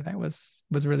family. I think was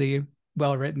really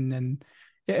well written, and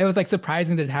it was like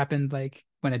surprising that it happened like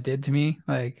when it did to me.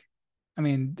 Like, I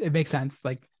mean, it makes sense,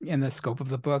 like in the scope of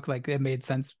the book, like it made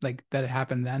sense, like that it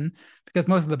happened then, because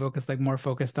most of the book is like more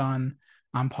focused on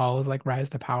Paul's like rise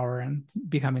to power and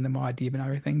becoming the Muad'Dib and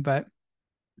everything. But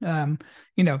I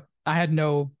had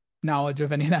no knowledge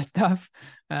of any of that stuff.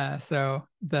 So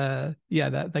the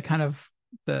kind of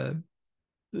the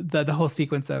whole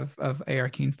sequence of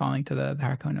Arrakeen falling to the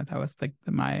Harkonnen, that was like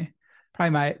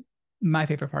probably my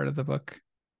favorite part of the book.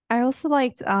 I also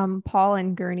liked Paul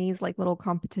and Gurney's like little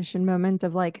competition moment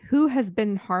of like who has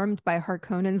been harmed by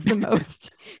Harkonnens the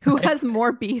most, who Right. has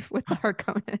more beef with the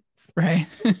Harkonnens. Right.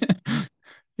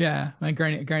 Yeah. Like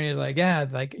Gurney like, yeah,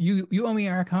 like you owe me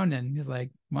a Harkonnen. He's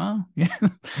like, well, yeah.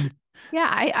 Yeah,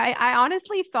 I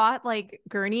honestly thought like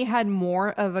Gurney had more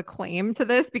of a claim to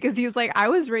this because he was like, I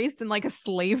was raised in like a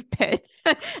slave pit.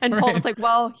 And Paul was Right. like,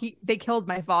 well, they killed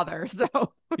my father.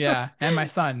 So Yeah, and my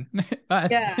son.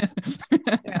 But Yeah.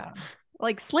 yeah.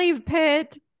 Like slave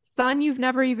pit, son you've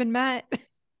never even met.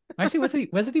 actually,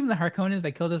 was it even the Harkonnens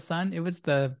that killed his son? It was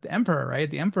the Emperor, right?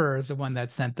 The Emperor is the one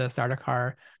that sent the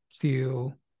Sardaukar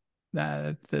to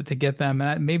get them.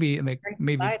 And maybe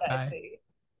Side, I see.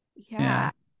 Yeah. yeah.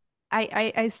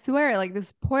 I swear, like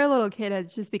this poor little kid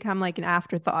has just become like an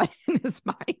afterthought in his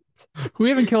mind. Who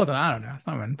even killed him? I don't know.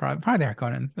 Someone probably the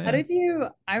Harkonnens. How Yeah. did you?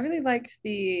 I really liked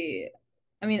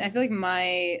I mean, I feel like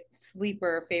my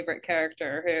sleeper favorite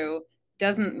character who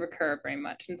doesn't recur very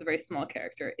much and it's a very small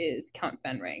character is Count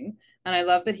Fenring. And I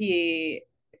love that he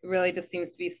really just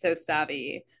seems to be so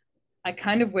savvy. I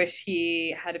kind of wish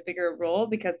he had a bigger role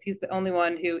because he's the only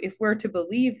one who, if we're to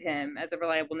believe him as a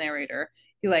reliable narrator,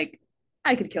 he like,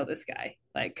 I could kill this guy.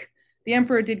 Like the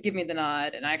Emperor did give me the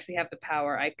nod and I actually have the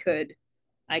power. I could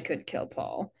kill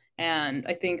Paul. And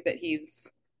I think that he's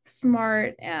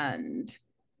smart and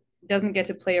doesn't get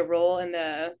to play a role in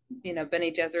the,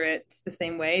 Bene Gesserits the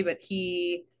same way, but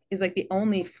he is like the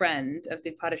only friend of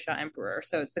the Padishah Emperor.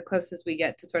 So it's the closest we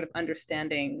get to sort of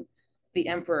understanding the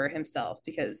Emperor himself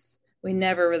because we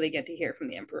never really get to hear from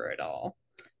the Emperor at all.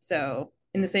 So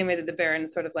in the same way that the Baron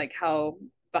is sort of like how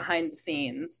behind the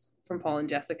scenes from Paul and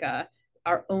Jessica,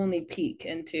 our only peek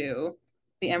into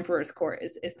the Emperor's court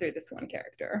is through this one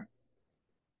character.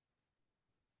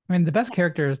 I mean, the best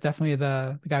character is definitely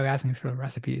the guy who asks for the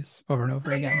recipes over and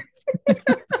over again.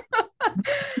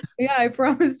 Yeah, I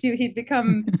promised you he'd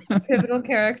become a pivotal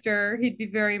character. He'd be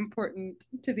very important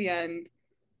to the end.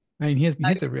 I mean, Now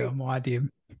he's the you real see. Muad'Dib.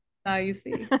 Now you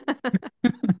see.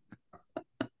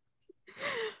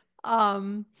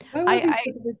 Um, Why was he I,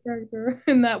 such a big character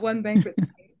in that one banquet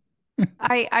scene?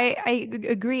 I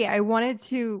agree. I wanted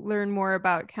to learn more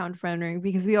about Count Fenring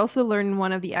because we also learned in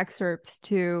one of the excerpts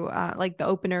to like the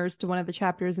openers to one of the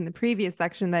chapters in the previous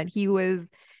section that he was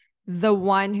the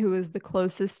one who was the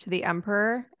closest to the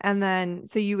emperor. And then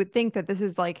so you would think that this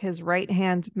is like his right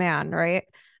hand man, right?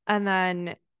 And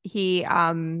then the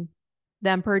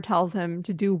emperor tells him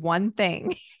to do one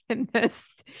thing in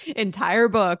this entire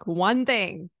book, one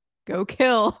thing. Go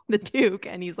kill the Duke.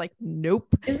 And he's like,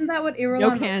 nope, Isn't that what no Irulan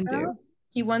wrote can about? do.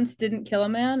 He once didn't kill a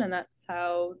man, and that's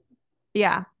how.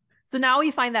 Yeah. So now we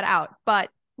find that out,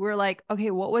 but we're like, okay,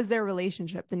 what was their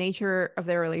relationship, the nature of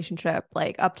their relationship,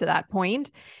 like up to that point?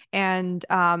 And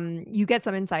you get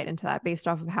some insight into that based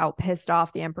off of how pissed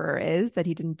off the emperor is that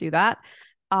he didn't do that.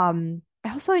 I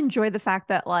also enjoy the fact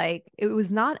that like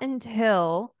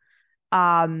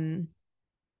um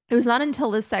it was not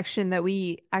until this section that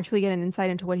we actually get an insight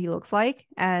into what he looks like.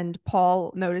 And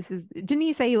Paul notices, didn't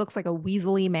he say he looks like a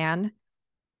weaselly man?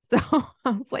 So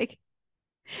I was like,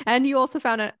 and you also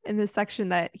found out in this section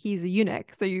that he's a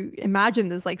eunuch. So you imagine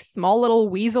this like small little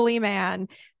weaselly man,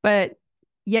 but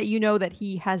yet you know that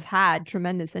he has had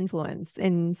tremendous influence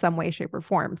in some way, shape, or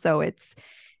form. So it's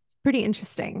pretty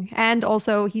interesting. And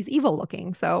also he's evil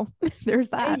looking. So there's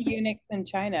that. Many eunuchs in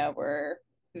China were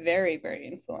very, very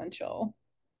influential.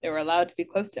 They were allowed to be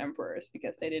close to emperors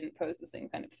because they didn't pose the same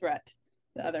kind of threat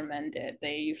that other men did.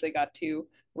 They usually got to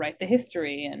write the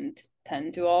history and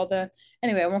tend to all the.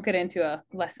 Anyway, I won't get into a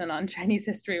lesson on Chinese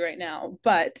history right now,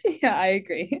 but yeah, I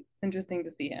agree. It's interesting to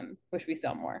see him. Wish we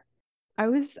saw more. I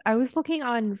was looking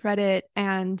on Reddit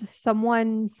and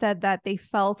someone said that they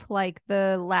felt like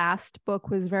the last book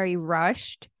was very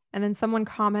rushed. And then someone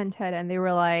commented and they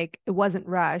were like, it wasn't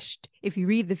rushed. If you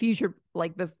read the future,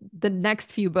 like the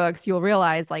next few books, you'll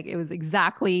realize like it was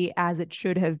exactly as it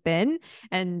should have been.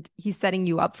 And he's setting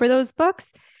you up for those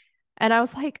books. And I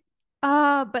was like,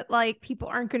 but like people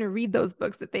aren't gonna read those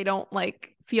books if they don't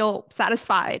like feel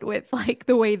satisfied with like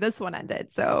the way this one ended.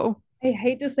 So I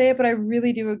hate to say it, but I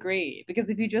really do agree because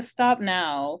if you just stop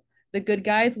now, the good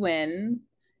guys win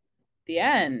the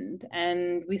end,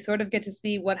 and we sort of get to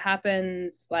see what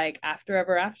happens like after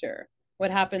ever after. What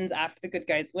happens after the good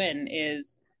guys win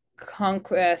is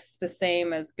conquest the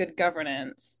same as good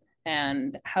governance,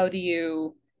 and what do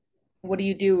you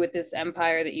do with this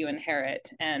empire that you inherit?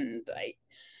 And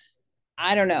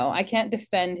I don't know. I can't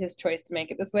defend his choice to make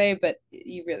it this way, but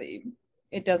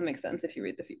it does make sense if you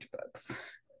read the future books.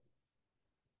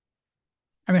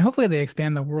 I mean, hopefully they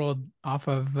expand the world off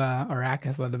of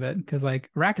Arrakis a little bit because like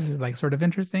Arrakis is like sort of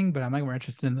interesting, but I'm like more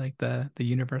interested in like the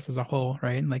universe as a whole,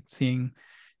 right? And like seeing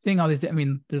all these. I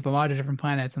mean, there's a lot of different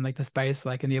planets, and like the spice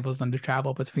like enables them to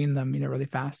travel between them, really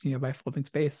fast, by floating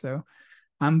space. So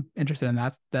I'm interested in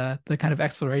that. The kind of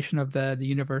exploration of the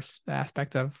universe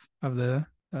aspect of the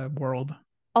world.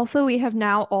 also, we have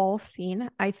now all seen,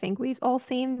 I think we've all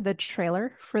seen the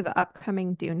trailer for the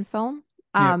upcoming Dune film.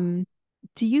 Yep.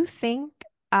 Do you think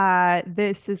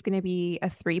this is going to be a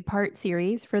three-part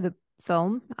series for the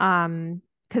film?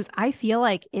 Because I feel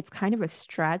like it's kind of a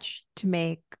stretch to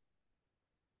make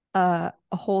a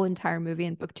whole entire movie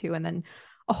in book two and then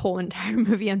a whole entire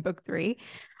movie in book three,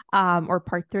 or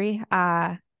part three.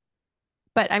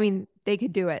 But I mean, they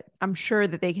could do it. I'm sure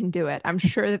that they can do it. I'm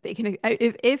sure that they can.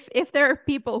 If there are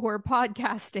people who are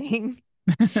podcasting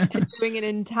and doing an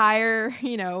entire,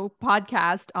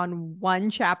 podcast on one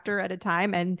chapter at a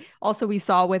time, and also we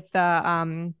saw with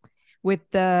the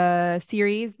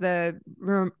series, the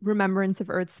Remembrance of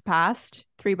Earth's Past,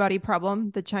 Three Body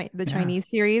Problem, the Yeah, Chinese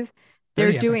series,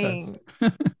 they're 30 episodes.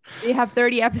 doing. They have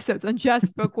 30 episodes on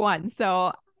just book one,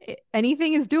 so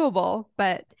anything is doable.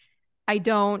 But I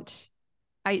don't.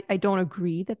 I don't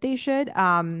agree that they should.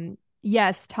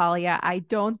 Yes, Talia, I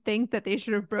don't think that they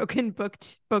should have broken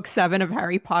book seven of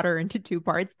Harry Potter into two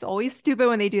parts. It's always stupid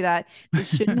when they do that. They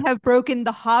shouldn't have broken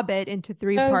The Hobbit into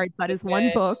three So parts. That is one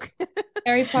stupid. book.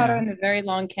 Harry Potter Yeah. and a very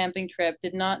long camping trip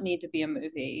did not need to be a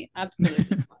movie.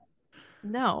 Absolutely.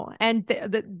 No, and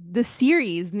the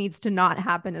series needs to not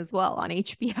happen as well on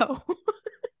HBO.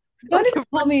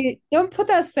 Don't put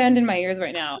that sand in my ears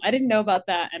right now. I didn't know about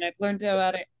that, and I've learned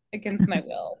about it against my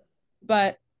will.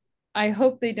 But I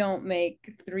hope they don't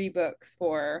make three books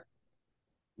for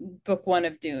book one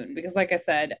of Dune, because like I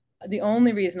said, the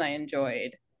only reason I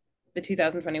enjoyed the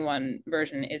 2021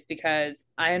 version is because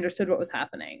I understood what was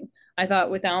happening. I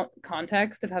thought without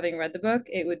context of having read the book,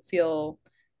 it would feel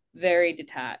very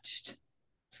detached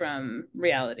from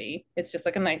reality. It's just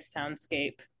like a nice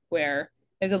soundscape where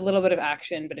there's a little bit of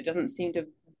action, but it doesn't seem to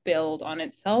build on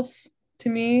itself to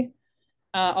me.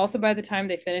 Also, by the time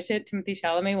they finish it, Timothée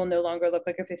Chalamet will no longer look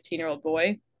like a 15-year-old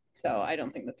boy. So I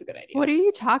don't think that's a good idea. What are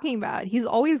you talking about? He's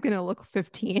always going to look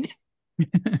 15.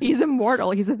 He's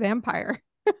immortal. He's a vampire.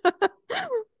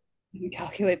 Didn't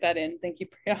calculate that in. Thank you,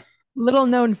 Priya. Little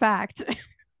known fact.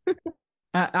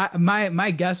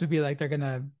 My guess would be like they're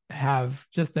gonna have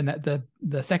just the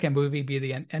second movie be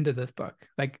the end of this book,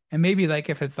 like, and maybe like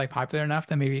if it's like popular enough,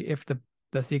 then maybe if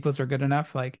the sequels are good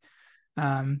enough, like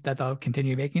that they'll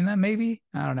continue making them. Maybe,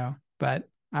 I don't know, but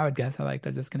I would guess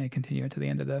they're just gonna continue it to the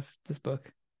end of this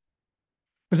book.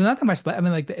 But there's not that much. I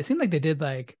mean, like it seemed like they did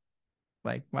like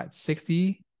what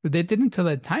 60. They did until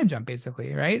the time jump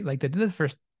basically, right? Like they did the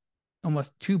first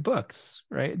almost 2 books,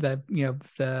 right? What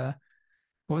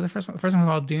was the first one? The first one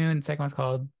was called Dune. The second one's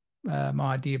called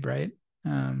Muad'Dib, right?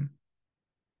 And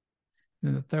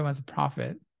then the third one's a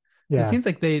Prophet. So Yeah. It seems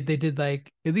like they did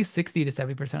like at least 60 to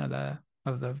 70%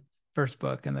 of the first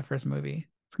book and the first movie.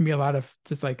 It's gonna be a lot of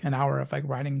just like an hour of like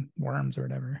riding worms or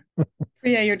whatever.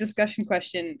 Priya, your discussion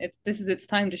question. It's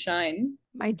time to shine.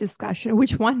 My discussion.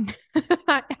 Which one?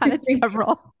 I had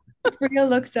several. Priya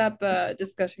looked up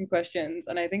discussion questions,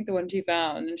 and I think the one she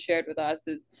found and shared with us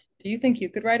is, do you think you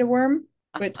could ride a worm?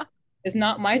 Which is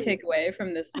not my takeaway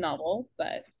from this novel,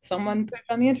 but someone put it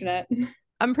on the internet.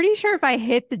 I'm pretty sure if I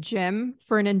hit the gym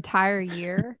for an entire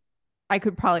year, I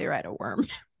could probably ride a worm.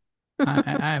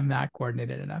 I am not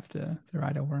coordinated enough to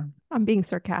ride a worm. I'm being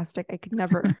sarcastic. I could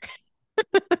never.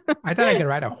 I thought I could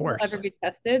ride a horse. Ever be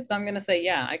tested? So I'm gonna say,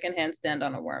 yeah, I can handstand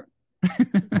on a worm.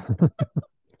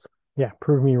 Yeah,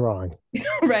 prove me wrong.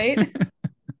 Right?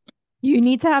 You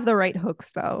need to have the right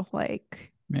hooks, though.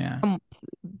 Like, yeah,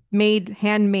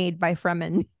 handmade by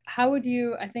Fremen. How would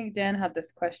you? I think Dan had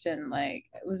this question. Like,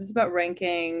 was this about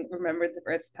ranking Remembrance of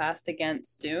Earth's Past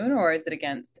against Dune, or is it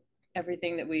against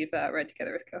everything that we've read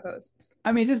together as co-hosts?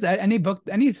 I mean, just any book,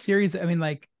 any series. I mean,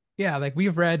 like, yeah, like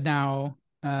we've read now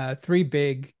 3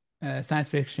 big science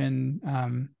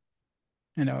fiction,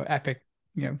 epic,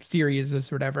 series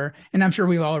or whatever. And I'm sure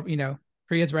we've all,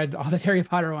 Priya's read all the Harry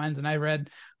Potter ones, and I read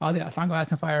all the Song of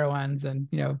Ice and Fire ones, and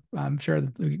I'm sure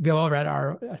we've all read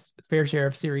our fair share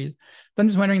of series. So I'm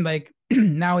just wondering, like,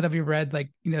 now that we've read like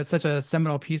such a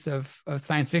seminal piece of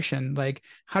science fiction, like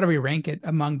how do we rank it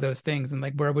among those things, and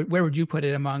like where would you put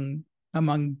it among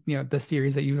the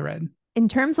series that you've read? In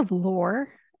terms of lore,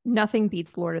 nothing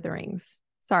beats Lord of the Rings.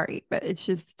 Sorry, but it's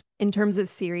just in terms of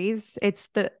series, it's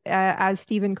the as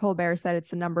Stephen Colbert said,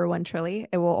 it's the #1 trilogy.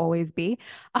 It will always be.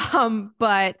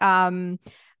 But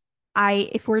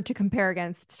if we're to compare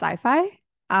against sci-fi,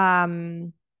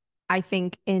 I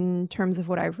think in terms of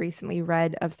what I've recently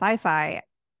read of sci-fi,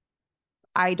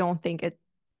 I don't think it.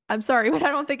 I'm sorry, but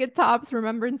I don't think it tops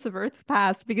Remembrance of Earth's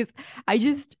Past, because I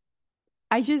just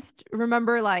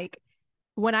remember, like,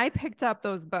 when I picked up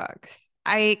those books,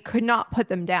 I could not put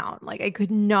them down. Like, I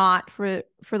could not for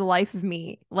the life of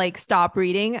me, like, stop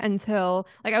reading until,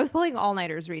 like, I was pulling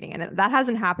all-nighters reading, and that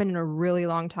hasn't happened in a really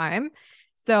long time.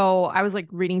 So I was like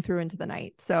reading through into the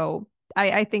night. So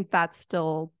I think that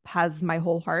still has my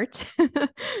whole heart. How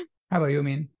about you? I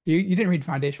mean, you didn't read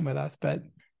Foundation with us, but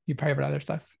you probably read other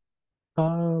stuff.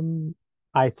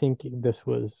 I think this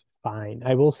was fine.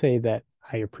 I will say that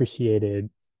I appreciated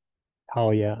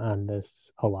Talia on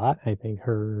this a lot. I think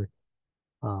her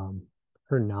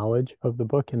knowledge of the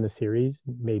book and the series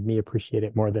made me appreciate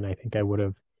it more than I think I would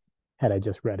have had I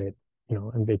just read it,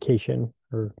 on vacation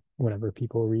or whenever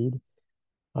people read.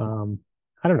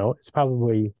 I don't know.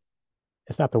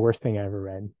 It's not the worst thing I ever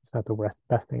read. It's not the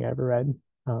best thing I ever read.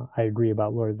 I agree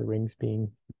about Lord of the Rings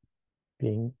being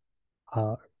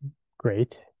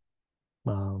great.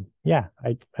 Yeah,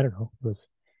 I don't know. It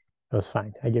was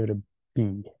fine. I give it a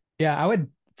B. Yeah,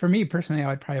 for me personally, I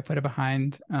would probably put it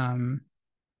behind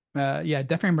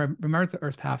definitely Remembrance of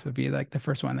Earth's Path would be like the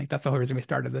first one. Like that's the whole reason we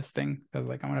started this thing. I was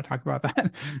like, I want to talk about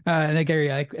that. And I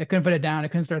Gary, I couldn't put it down. I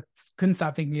couldn't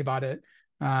stop thinking about it.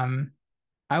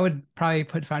 I would probably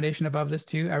put Foundation above this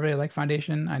too. I really like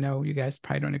Foundation. I know you guys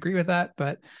probably don't agree with that,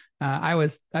 but I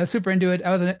was super into it.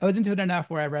 I was into it enough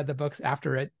where I read the books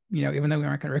after it, even though we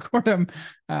weren't going to record them,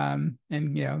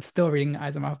 and still reading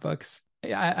Asimov books.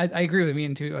 I agree with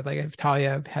Ian too. Like if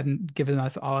Talia hadn't given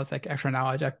us all this like extra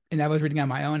knowledge, and I was reading on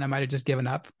my own, I might have just given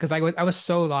up, because I was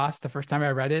so lost the first time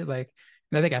I read it. Like,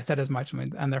 and I think I said as much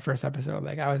on their first episode.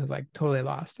 Like I was just like totally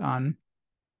lost on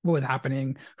what was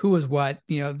happening, who was what.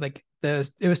 Like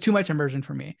it was too much immersion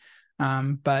for me.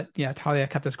 But yeah, Talia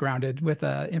kept us grounded with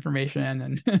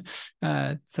information,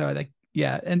 and so like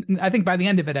yeah, and I think by the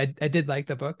end of it, I did like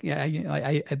the book. Yeah,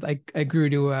 I grew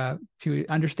to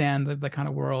understand the kind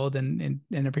of world and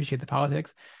appreciate the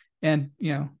politics. And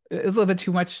it was a little bit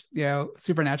too much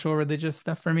supernatural religious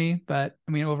stuff for me. But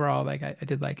I mean, overall, like I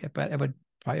did like it. But I would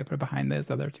probably put it behind those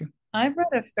other two. I've read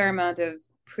a fair amount of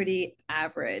pretty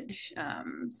average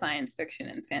science fiction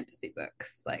and fantasy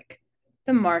books, like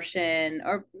The Martian,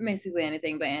 or basically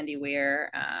anything by Andy Weir.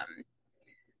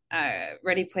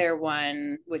 Ready Player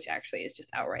One, which actually is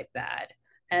just outright bad.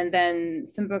 And then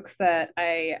some books that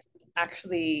I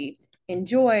actually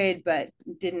enjoyed but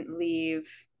didn't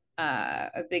leave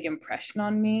a big impression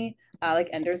on me, like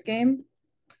Ender's Game,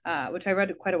 which I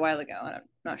read quite a while ago, and I'm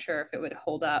not sure if it would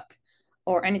hold up,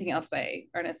 or anything else by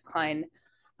Ernest Cline.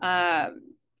 Um,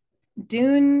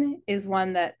 Dune is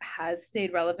one that has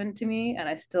stayed relevant to me, and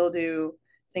I still do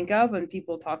think of when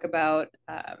people talk about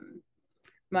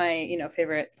my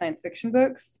favorite science fiction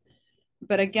books.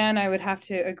 But again, I would have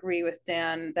to agree with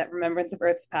Dan that Remembrance of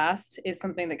Earth's Past is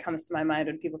something that comes to my mind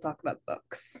when people talk about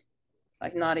books,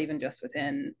 like not even just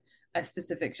within a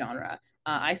specific genre.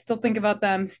 I still think about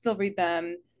them, still read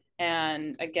them,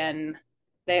 and again,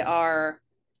 they are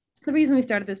the reason we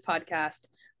started this podcast.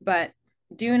 But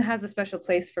Dune has a special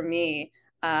place for me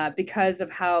because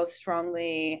of how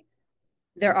strongly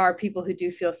there are people who do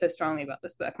feel so strongly about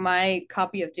this book. My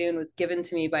copy of Dune was given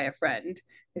to me by a friend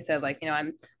who said, like,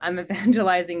 I'm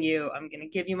evangelizing you. I'm going to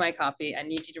give you my copy. I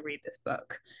need you to read this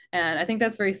book. And I think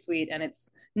that's very sweet. And it's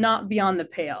not beyond the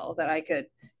pale that I could,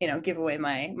 give away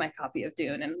my copy of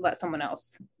Dune and let someone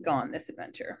else go on this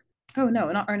adventure. Oh no,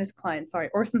 not Ernest Cline. Sorry,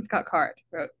 Orson Scott Card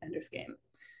wrote Ender's Game.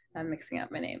 I'm mixing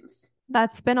up my names.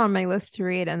 That's been on my list to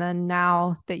read, and then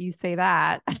now that you say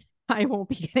that, I won't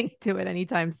be getting to it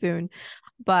anytime soon.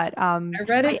 But I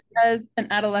read it as an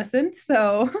adolescent,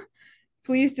 so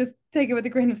please just take it with a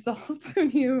grain of salt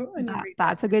when you read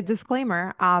that's a good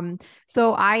disclaimer.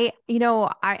 So I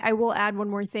will add one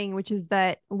more thing, which is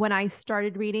that when I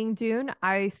started reading Dune,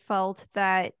 I felt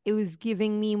that it was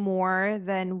giving me more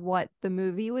than what the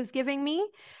movie was giving me.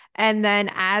 And then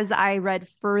as I read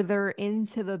further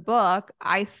into the book,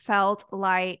 I felt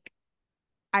like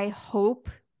I hope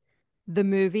the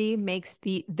movie makes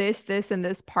this, and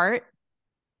this part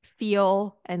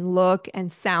feel and look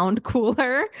and sound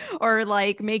cooler, or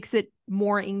like makes it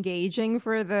more engaging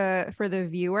for the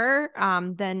viewer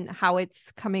than how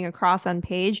it's coming across on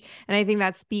page. And I think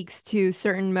that speaks to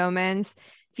certain moments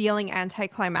feeling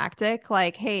anticlimactic,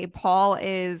 like, hey, Paul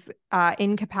is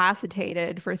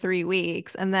incapacitated for 3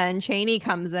 weeks, and then Chani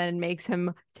comes in and makes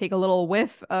him take a little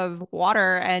whiff of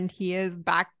water, and he is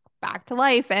back to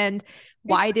life. And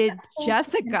why did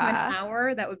Jessica an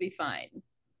hour? That would be fine.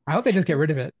 I hope they just get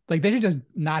rid of it. Like, they should just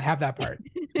not have that part.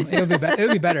 It would be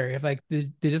better if like they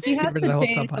just get rid of the whole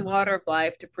subplot. The water of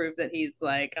life to prove that he's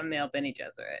like a male Bene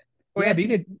Gesserit. Or yeah, but you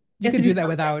could do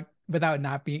that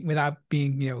without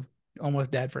being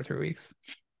almost dead for 3 weeks.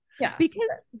 Yeah,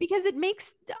 because it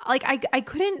makes like I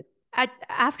couldn't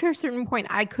after a certain point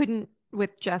I couldn't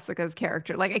with Jessica's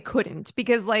character. Like I couldn't,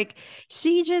 because like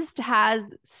she just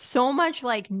has so much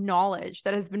like knowledge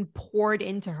that has been poured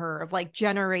into her of like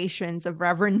generations of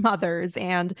Reverend Mothers,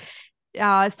 and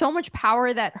so much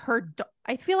power that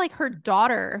I feel like her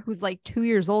daughter, who's like 2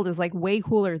 years old, is like way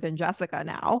cooler than Jessica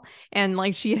now. And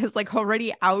like she has like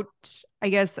already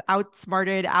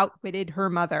outsmarted, outwitted her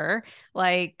mother.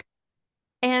 Like,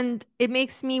 and it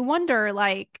makes me wonder,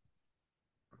 like,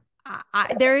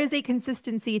 there is a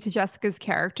consistency to Jessica's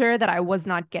character that I was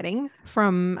not getting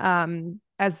from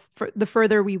the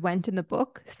further we went in the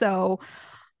book. So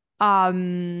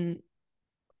why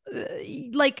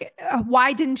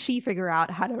didn't she figure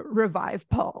out how to revive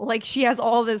Paul? Like, she has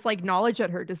all this like knowledge at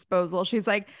her disposal. She's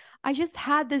like, I just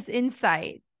had this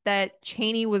insight that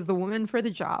Chani was the woman for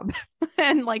the job.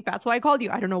 And like, that's why I called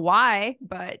you. I don't know why,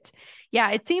 but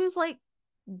yeah, it seems like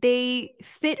they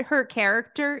fit her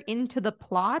character into the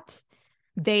plot.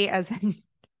 They, as in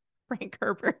Frank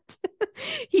Herbert,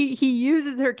 he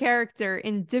uses her character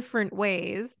in different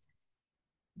ways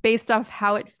based off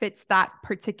how it fits that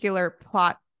particular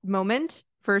plot moment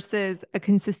versus a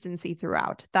consistency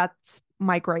throughout. That's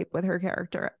my gripe with her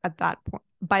character at that point,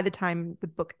 by the time the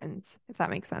book ends, if that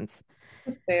makes sense.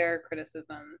 A fair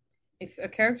criticism. If a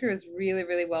character is really,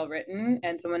 really well written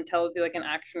and someone tells you like an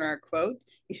action or a quote,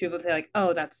 you should be able to say like,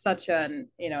 oh, that's such an,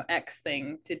 X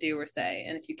thing to do or say.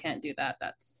 And if you can't do that,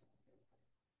 that's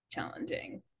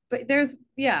challenging. But I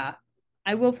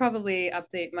will probably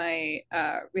update my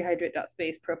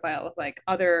rehydrate.space profile with like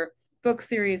other book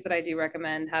series that I do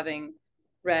recommend having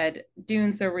read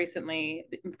Dune so recently,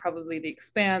 probably The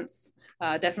Expanse,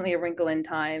 definitely A Wrinkle in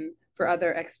Time for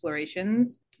other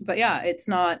explorations. But yeah, it's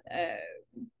not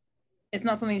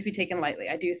something to be taken lightly.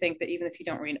 I do think that even if you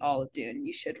don't read all of Dune,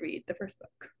 you should read the first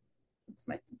book. That's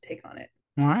my take on it.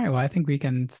 All right. Well, I think we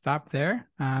can stop there.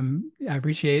 I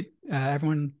appreciate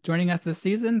everyone joining us this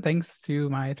season. Thanks to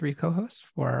my 3 co-hosts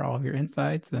for all of your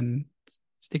insights and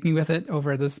sticking with it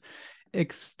over this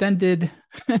extended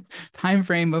time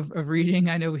frame of reading.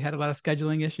 I know we had a lot of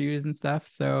scheduling issues and stuff,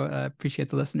 so appreciate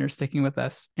the listeners sticking with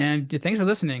us. And thanks for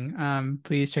listening.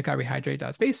 Please check out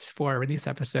rehydrate.space for release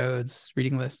episodes,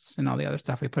 reading lists, and all the other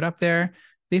stuff we put up there.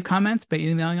 Leave comments by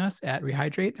emailing us at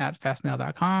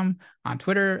rehydrate@fastmail.com, on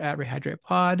Twitter at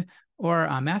rehydratepod, or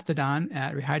on Mastodon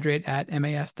at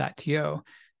rehydrate@mas.to.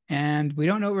 And we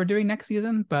don't know what we're doing next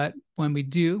season, but when we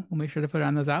do, we'll make sure to put it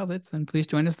on those outlets, and please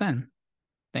join us then.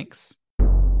 Thanks.